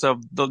performance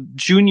of the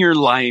Junior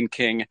Lion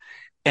King,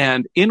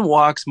 and in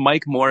walks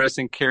Mike Morris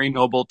and Carrie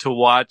Noble to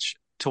watch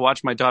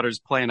my daughter's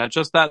play. And I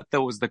just thought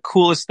that was the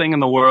coolest thing in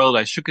the world.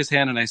 I shook his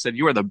hand and I said,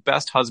 "You are the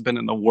best husband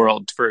in the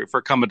world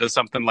for coming to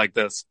something like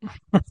this."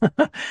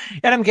 And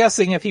I'm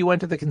guessing if he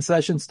went to the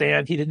concession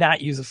stand, he did not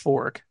use a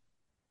fork.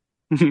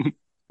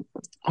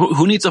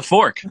 Who needs a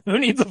fork? Who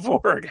needs a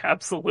fork?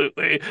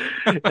 Absolutely.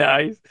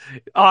 Nice.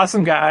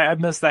 Awesome guy. I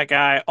miss that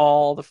guy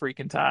all the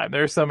freaking time.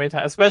 There's so many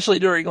times, especially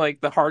during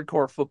like the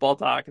hardcore football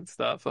talk and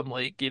stuff. I'm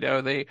like,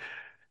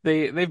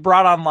 they've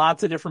brought on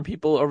lots of different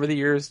people over the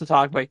years to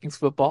talk Vikings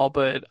football,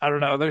 but I don't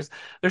know. It's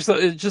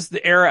just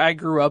the era I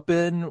grew up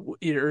in,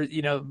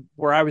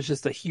 where I was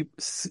just a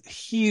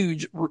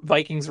huge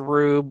Vikings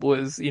rube.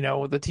 Was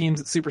the teams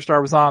that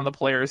Superstar was on, the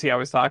players he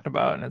always talked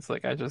about, and it's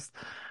like there's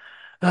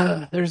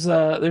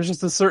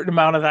just a certain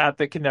amount of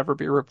that can never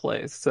be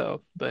replaced.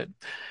 So, but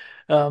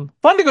fun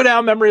to go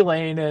down memory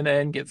lane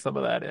and get some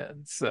of that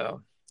in.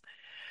 So,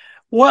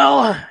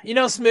 well,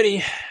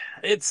 Smitty,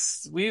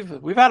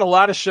 we've had a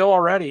lot of show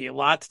already, a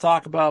lot to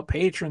talk about,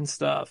 patron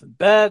stuff and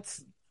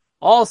bets,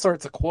 all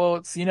sorts of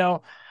quotes.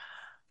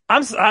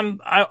 I'm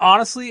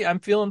honestly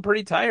feeling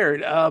pretty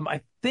tired.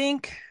 I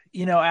think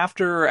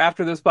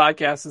after this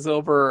podcast is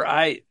over,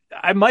 I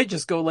might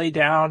just go lay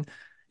down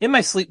in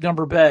my sleep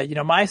number bed.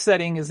 My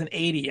setting is an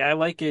 80. I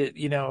like it.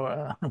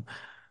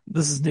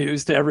 This is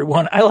news to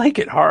everyone. I like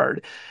it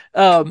hard.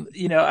 I'll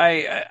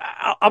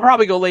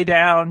probably go lay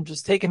down,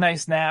 just take a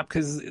nice nap,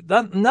 because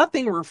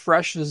nothing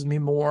refreshes me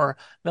more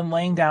than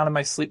laying down in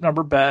my sleep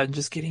number bed and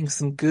just getting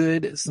some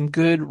good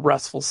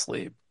restful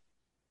sleep.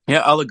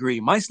 Yeah, I'll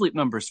agree. My sleep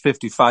number is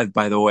 55,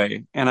 by the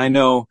way. And I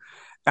know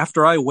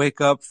after I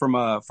wake up from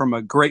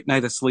a great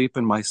night of sleep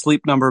in my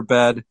sleep number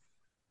bed,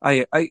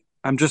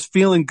 I'm just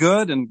feeling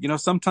good. And,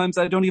 sometimes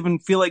I don't even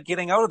feel like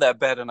getting out of that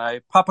bed, and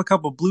I pop a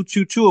couple Blue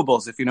Chew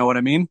chewables, if you know what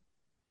I mean.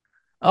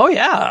 Oh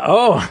yeah.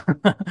 Oh,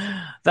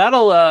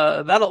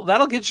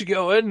 that'll get you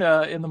going,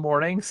 in the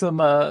morning.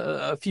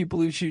 A few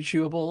Blue Chew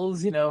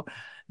chewables,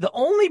 the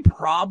only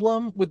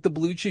problem with the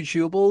Blue Chew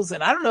chewables,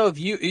 and I don't know if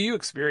you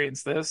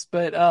experience this,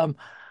 but,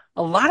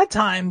 a lot of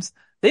times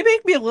they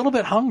make me a little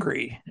bit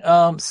hungry.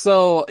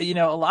 So,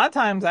 a lot of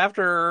times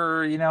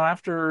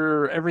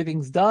after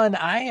everything's done,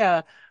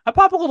 I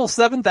pop a little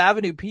 7th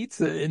Avenue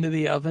pizza into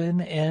the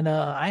oven, and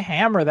I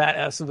hammer that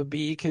S of a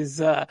B,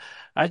 because I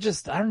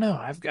don't know.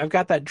 I've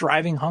got that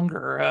driving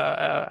hunger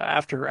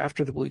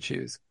after the Blue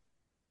Chews.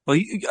 Well,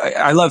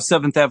 I love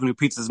 7th Avenue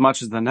pizza as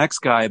much as the next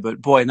guy,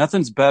 but boy,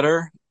 nothing's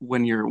better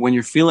when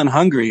you're feeling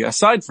hungry,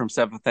 aside from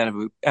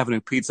 7th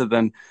Avenue pizza,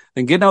 than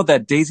getting out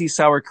that Daisy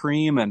sour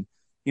cream and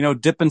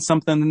dipping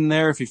something in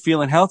there. If you're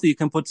feeling healthy, you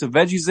can put some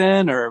veggies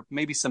in, or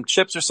maybe some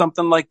chips or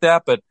something like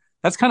that. But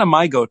that's kind of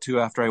my go-to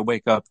after I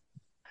wake up.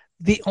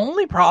 The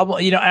only problem,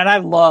 and I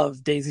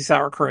love Daisy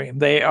sour cream.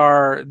 They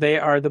are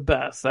the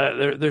best.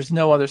 There's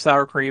no other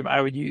sour cream I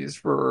would use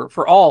for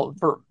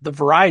the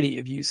variety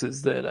of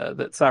uses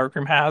that sour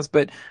cream has.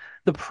 But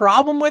the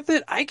problem with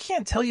it, I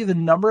can't tell you the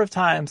number of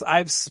times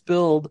I've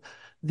spilled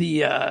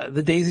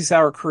the Daisy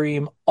sour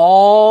cream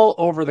all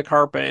over the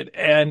carpet,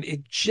 and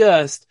it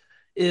just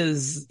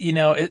is,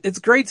 it's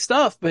great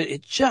stuff, but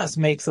it just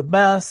makes a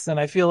mess. And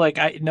I feel like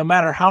no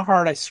matter how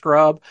hard I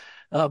scrub,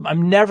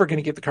 I'm never going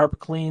to get the carpet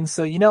clean.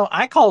 So,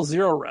 I call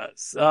Zero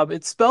Res.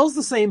 It spells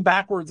the same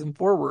backwards and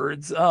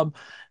forwards.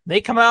 They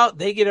come out,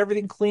 they get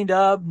everything cleaned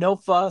up, no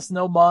fuss,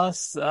 no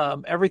muss,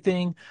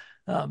 everything,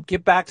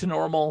 get back to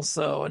normal.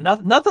 So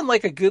nothing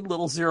like a good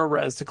little Zero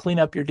Res to clean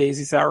up your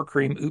Daisy sour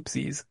cream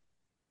oopsies.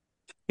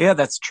 Yeah,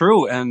 that's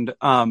true. And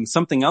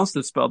something else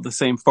that's spelled the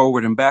same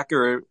forward and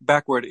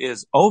backward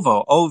is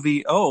OVO,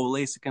 OVO,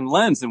 LASIK and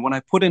lens. And when I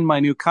put in my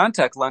new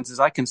contact lenses,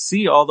 I can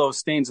see all those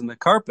stains in the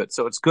carpet.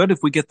 So it's good if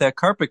we get that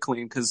carpet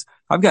clean, because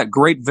I've got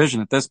great vision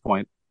at this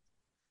point.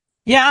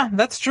 Yeah,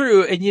 that's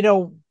true. And,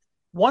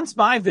 once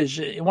I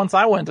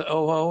went to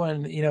OVO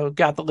and,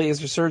 got the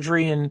laser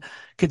surgery and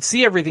could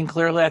see everything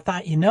clearly, I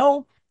thought,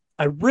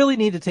 I really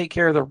need to take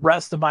care of the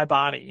rest of my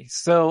body.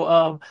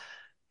 So,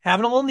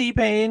 having a little knee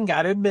pain,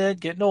 gotta admit,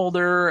 getting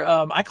older.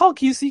 I called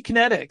QC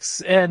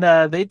Kinetics,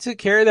 and they took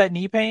care of that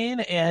knee pain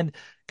and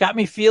got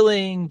me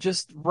feeling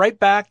just right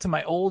back to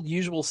my old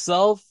usual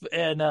self.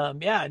 And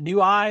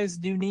new eyes,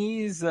 new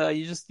knees.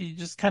 You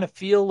just kind of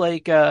feel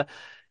like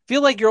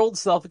your old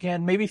self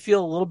again. Maybe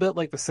feel a little bit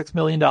like the $6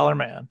 Million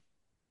Man.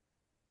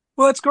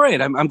 Well, that's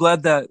great. I'm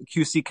glad that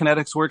QC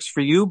Kinetics works for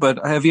you,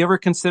 but have you ever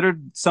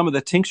considered some of the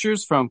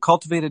tinctures from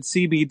Cultivated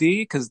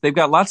CBD? Because they've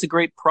got lots of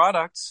great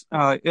products.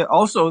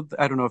 Also,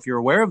 I don't know if you're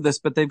aware of this,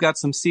 but they've got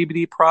some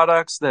CBD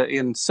products that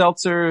in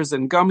seltzers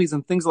and gummies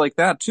and things like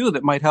that too,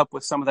 that might help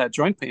with some of that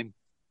joint pain.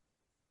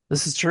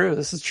 This is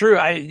true.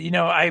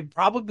 I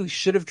probably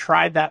should have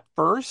tried that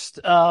first,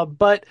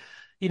 but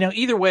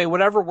either way,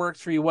 whatever works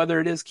for you, whether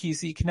it is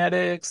QC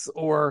Kinetics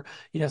or,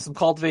 some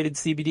cultivated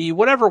CBD,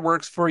 whatever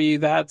works for you,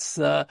 that's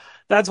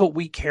what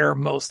we care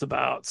most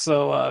about.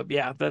 So,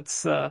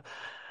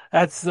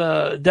 that's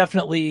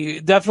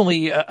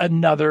definitely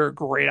another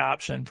great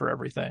option for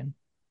everything.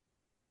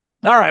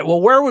 All right. Well,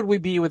 where would we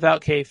be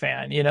without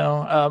K-Fan?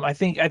 I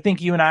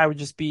think you and I would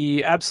just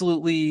be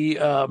absolutely,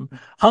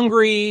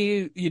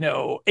 hungry,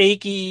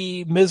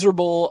 achy,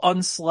 miserable,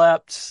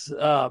 unslept,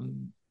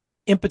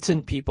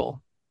 impotent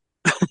people.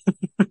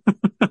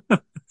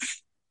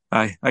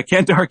 I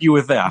can't argue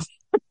with that.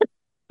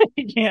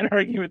 You can't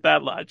argue with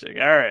that logic.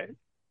 All right.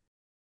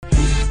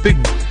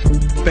 Big,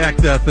 back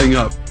that thing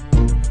up.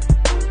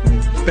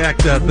 Back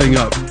that thing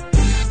up.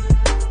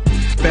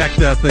 Back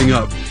that thing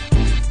up.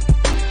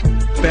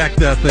 Back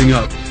that thing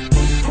up.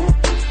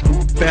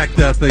 Back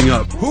that thing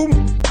up.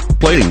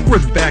 plating.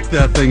 Let's back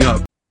that thing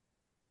up.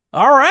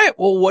 All right.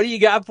 Well, what do you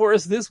got for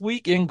us this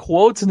week in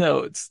quotes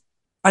notes?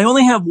 I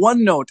only have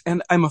one note,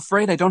 and I'm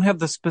afraid I don't have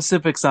the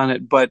specifics on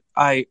it, but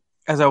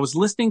as I was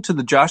listening to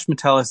the Josh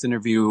Metellus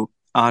interview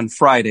on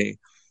Friday,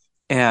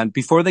 and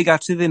before they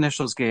got to the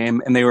Initials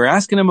game, and they were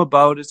asking him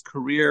about his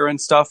career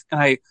and stuff, and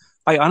I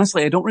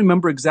honestly, I don't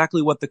remember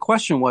exactly what the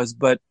question was,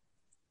 but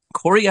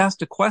Corey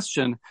asked a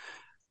question.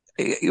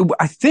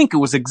 I think it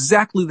was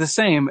exactly the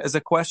same as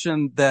a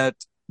question that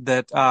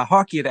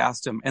Hockey had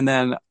asked him. And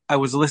then I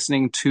was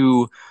listening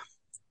to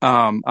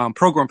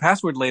Program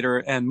Password later,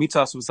 and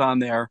Mitsas was on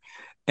there,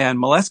 and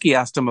Molesky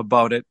asked him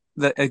about it,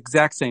 the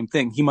exact same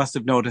thing. He must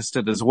have noticed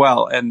it as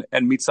well. And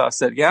Mitsas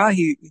said, yeah,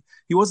 he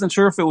wasn't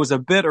sure if it was a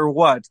bit or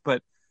what,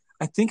 but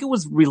I think it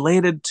was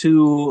related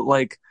to,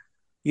 like,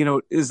 you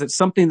know, is it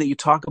something that you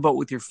talk about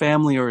with your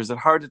family, or is it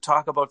hard to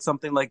talk about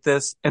something like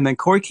this? And then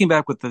Corey came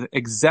back with the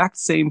exact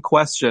same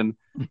question,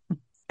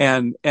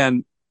 and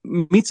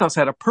Mitsas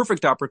had a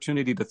perfect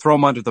opportunity to throw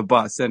him under the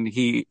bus, and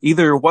he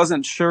either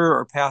wasn't sure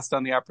or passed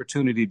on the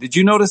opportunity. Did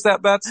you notice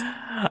that, Betts?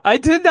 I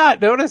did not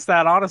notice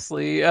that,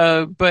 honestly.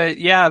 But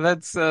yeah,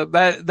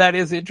 that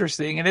is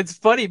interesting. And it's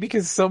funny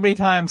because so many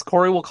times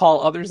Corey will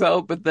call others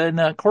out, but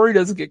then Corey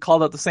doesn't get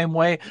called out the same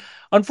way.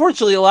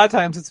 Unfortunately, a lot of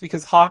times it's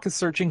because Hawk is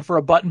searching for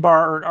a button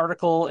bar or an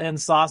article and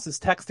Sauce is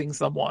texting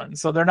someone.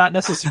 So they're not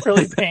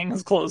necessarily paying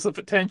as close of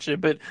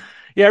attention. But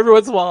yeah, every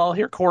once in a while I'll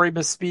hear Corey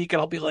misspeak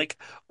and I'll be like,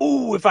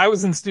 "Ooh, if I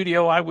was in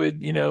studio, I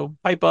would,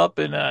 pipe up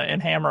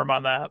and hammer him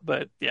on that."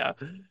 But yeah.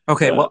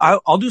 Okay, well,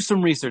 I'll do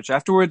some research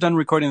after we're done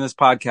recording this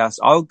podcast.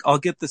 I'll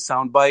get the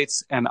sound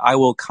bites and I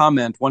will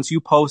comment once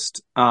you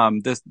post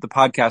the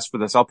podcast for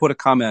this. I'll put a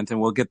comment and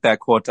we'll get that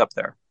quote up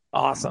there.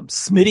 Awesome.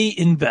 Smitty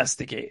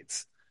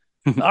investigates.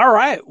 All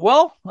right.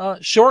 Well,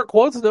 short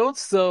quotes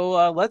notes.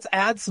 So let's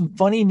add some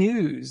funny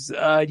news.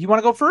 Do you want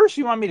to go first?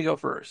 Or you want me to go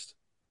first?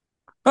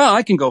 Well,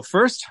 I can go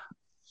first.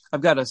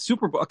 I've got a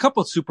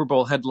couple of Super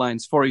Bowl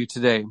headlines for you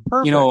today.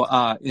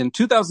 Perfect. In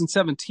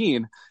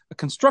 2017, a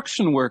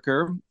construction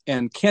worker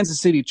and Kansas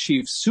City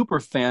Chiefs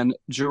superfan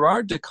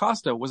Gerard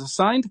DaCosta was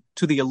assigned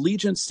to the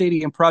Allegiant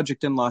Stadium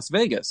project in Las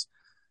Vegas.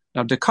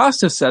 Now,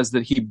 DaCosta says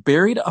that he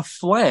buried a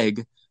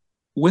flag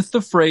with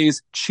the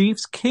phrase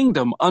Chiefs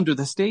Kingdom under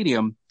the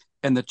stadium,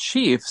 and the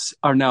Chiefs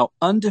are now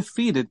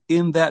undefeated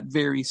in that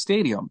very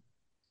stadium.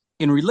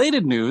 In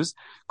related news,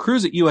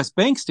 crews at U.S.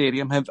 Bank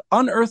Stadium have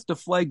unearthed a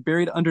flag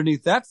buried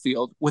underneath that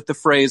field with the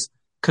phrase,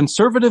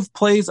 "Conservative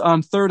plays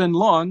on 3rd and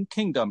long,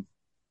 Kingdom."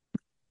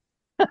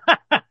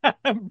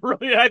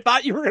 Brilliant. I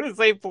thought you were going to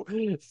say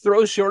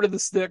throw short of the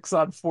sticks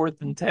on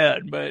 4th and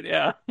 10, but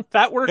yeah,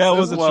 that works. Yeah, I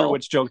wasn't as well. sure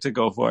which joke to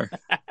go for.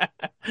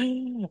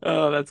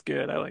 Oh, that's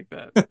good. I like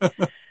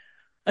that.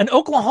 An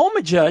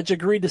Oklahoma judge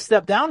agreed to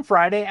step down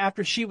Friday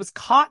after she was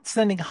caught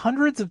sending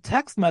hundreds of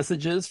text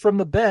messages from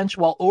the bench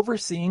while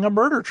overseeing a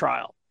murder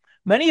trial.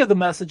 Many of the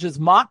messages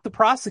mocked the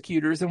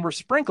prosecutors and were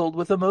sprinkled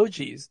with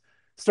emojis.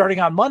 Starting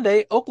on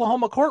Monday,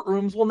 Oklahoma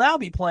courtrooms will now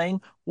be playing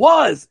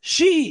 "Was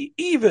She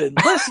Even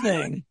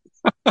Listening?"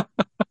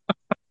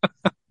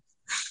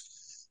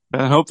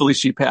 And hopefully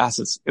she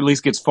passes. At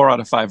least gets 4 out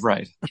of 5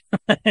 right.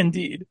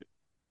 Indeed.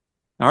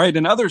 All right,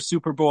 in other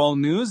Super Bowl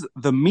news,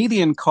 the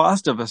median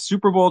cost of a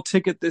Super Bowl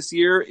ticket this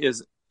year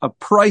is a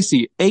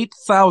pricey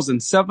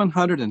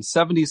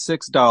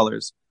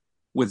 $8,776.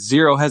 With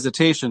zero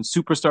hesitation,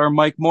 superstar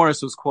Mike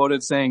Morris was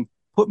quoted saying,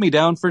 "Put me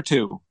down for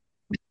 2."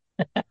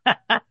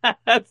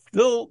 That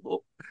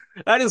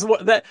is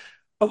what that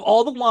of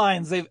all the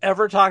lines they've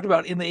ever talked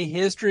about in the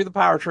history of the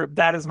Power Trip,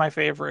 that is my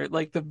favorite.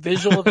 Like the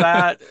visual of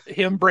that,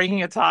 him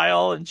breaking a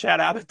tile and Chad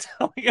Abbott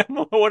telling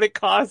him what it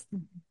cost.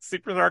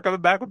 Superstar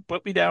coming back with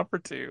 "Put me down for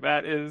 2."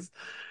 That is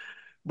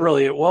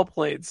brilliant. Well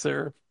played,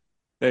 sir.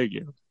 Thank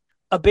you.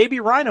 A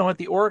baby rhino at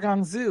the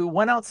Oregon Zoo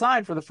went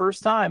outside for the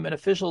first time, and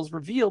officials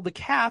revealed the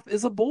calf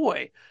is a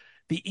boy.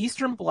 The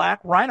eastern black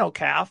rhino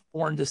calf,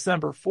 born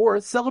December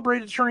 4th,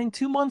 celebrated turning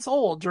 2 months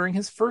old during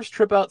his first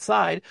trip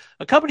outside,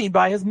 accompanied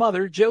by his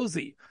mother,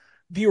 Josie.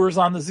 Viewers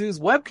on the zoo's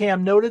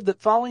webcam noted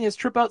that following his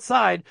trip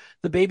outside,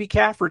 the baby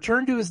calf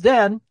returned to his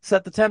den,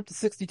 set the temp to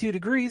 62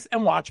 degrees,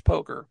 and watched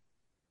poker.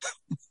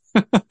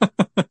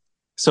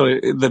 So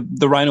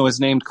the rhino is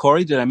named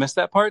Corey. Did I miss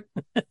that part?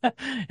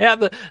 Yeah,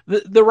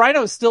 the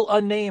rhino is still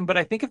unnamed, but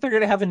I think if they're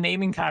going to have a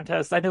naming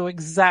contest, I know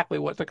exactly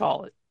what to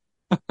call it.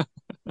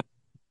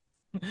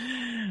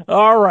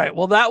 All right.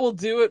 Well, that will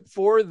do it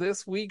for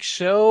this week's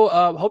show.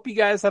 Hope you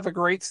guys have a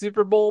great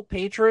Super Bowl.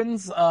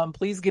 Patrons,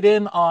 please get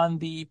in on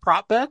the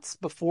prop bets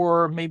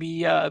before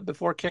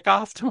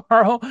kickoff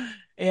tomorrow.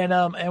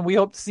 And we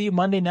hope to see you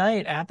Monday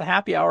night at the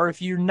happy hour.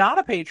 If you're not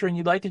a patron,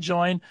 you'd like to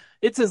join,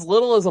 it's as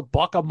little as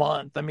 $1 a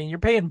month. I mean, you're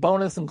paying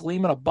bonus and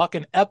Gleeman $1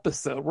 an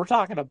episode. We're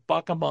talking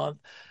 $1 a month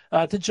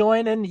to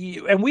join,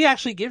 and we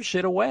actually give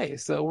shit away.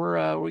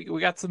 So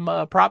we got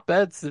some prop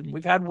bets, and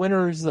we've had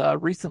winners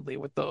recently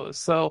with those.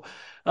 So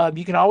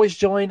you can always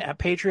join at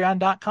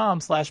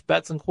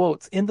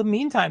patreon.com/betsandquotes. In the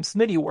meantime,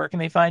 Smitty, where can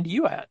they find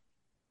you at?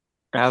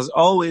 As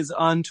always,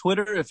 on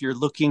Twitter, if you're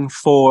looking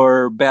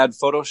for bad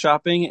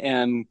photoshopping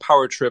and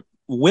PowerTrip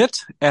Wit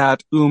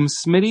at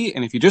Smitty.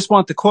 And if you just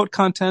want the quote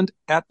content,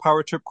 at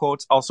PowerTrip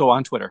Quotes, also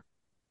on Twitter.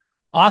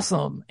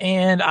 Awesome.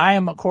 And I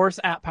am, of course,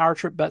 at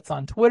PowerTrip Bets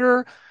on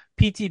Twitter,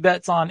 PT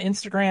Bets on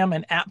Instagram,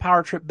 and at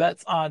PowerTrip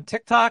Bets on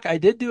TikTok. I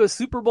did do a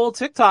Super Bowl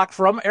TikTok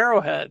from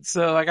Arrowhead,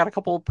 so I got a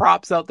couple of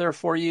props out there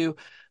for you.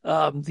 The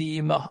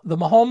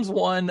Mahomes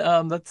one,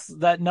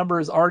 that number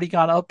has already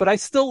gone up, but I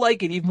still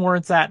like it even where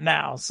it's at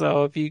now.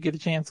 So if you get a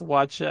chance to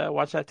watch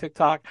that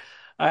TikTok,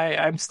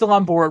 I'm still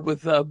on board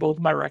with both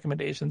my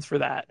recommendations for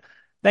that.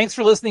 Thanks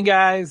for listening,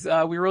 guys.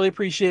 We really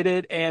appreciate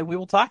it, and we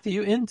will talk to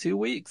you in 2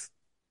 weeks.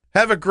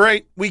 Have a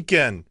great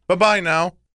weekend. Bye-bye now.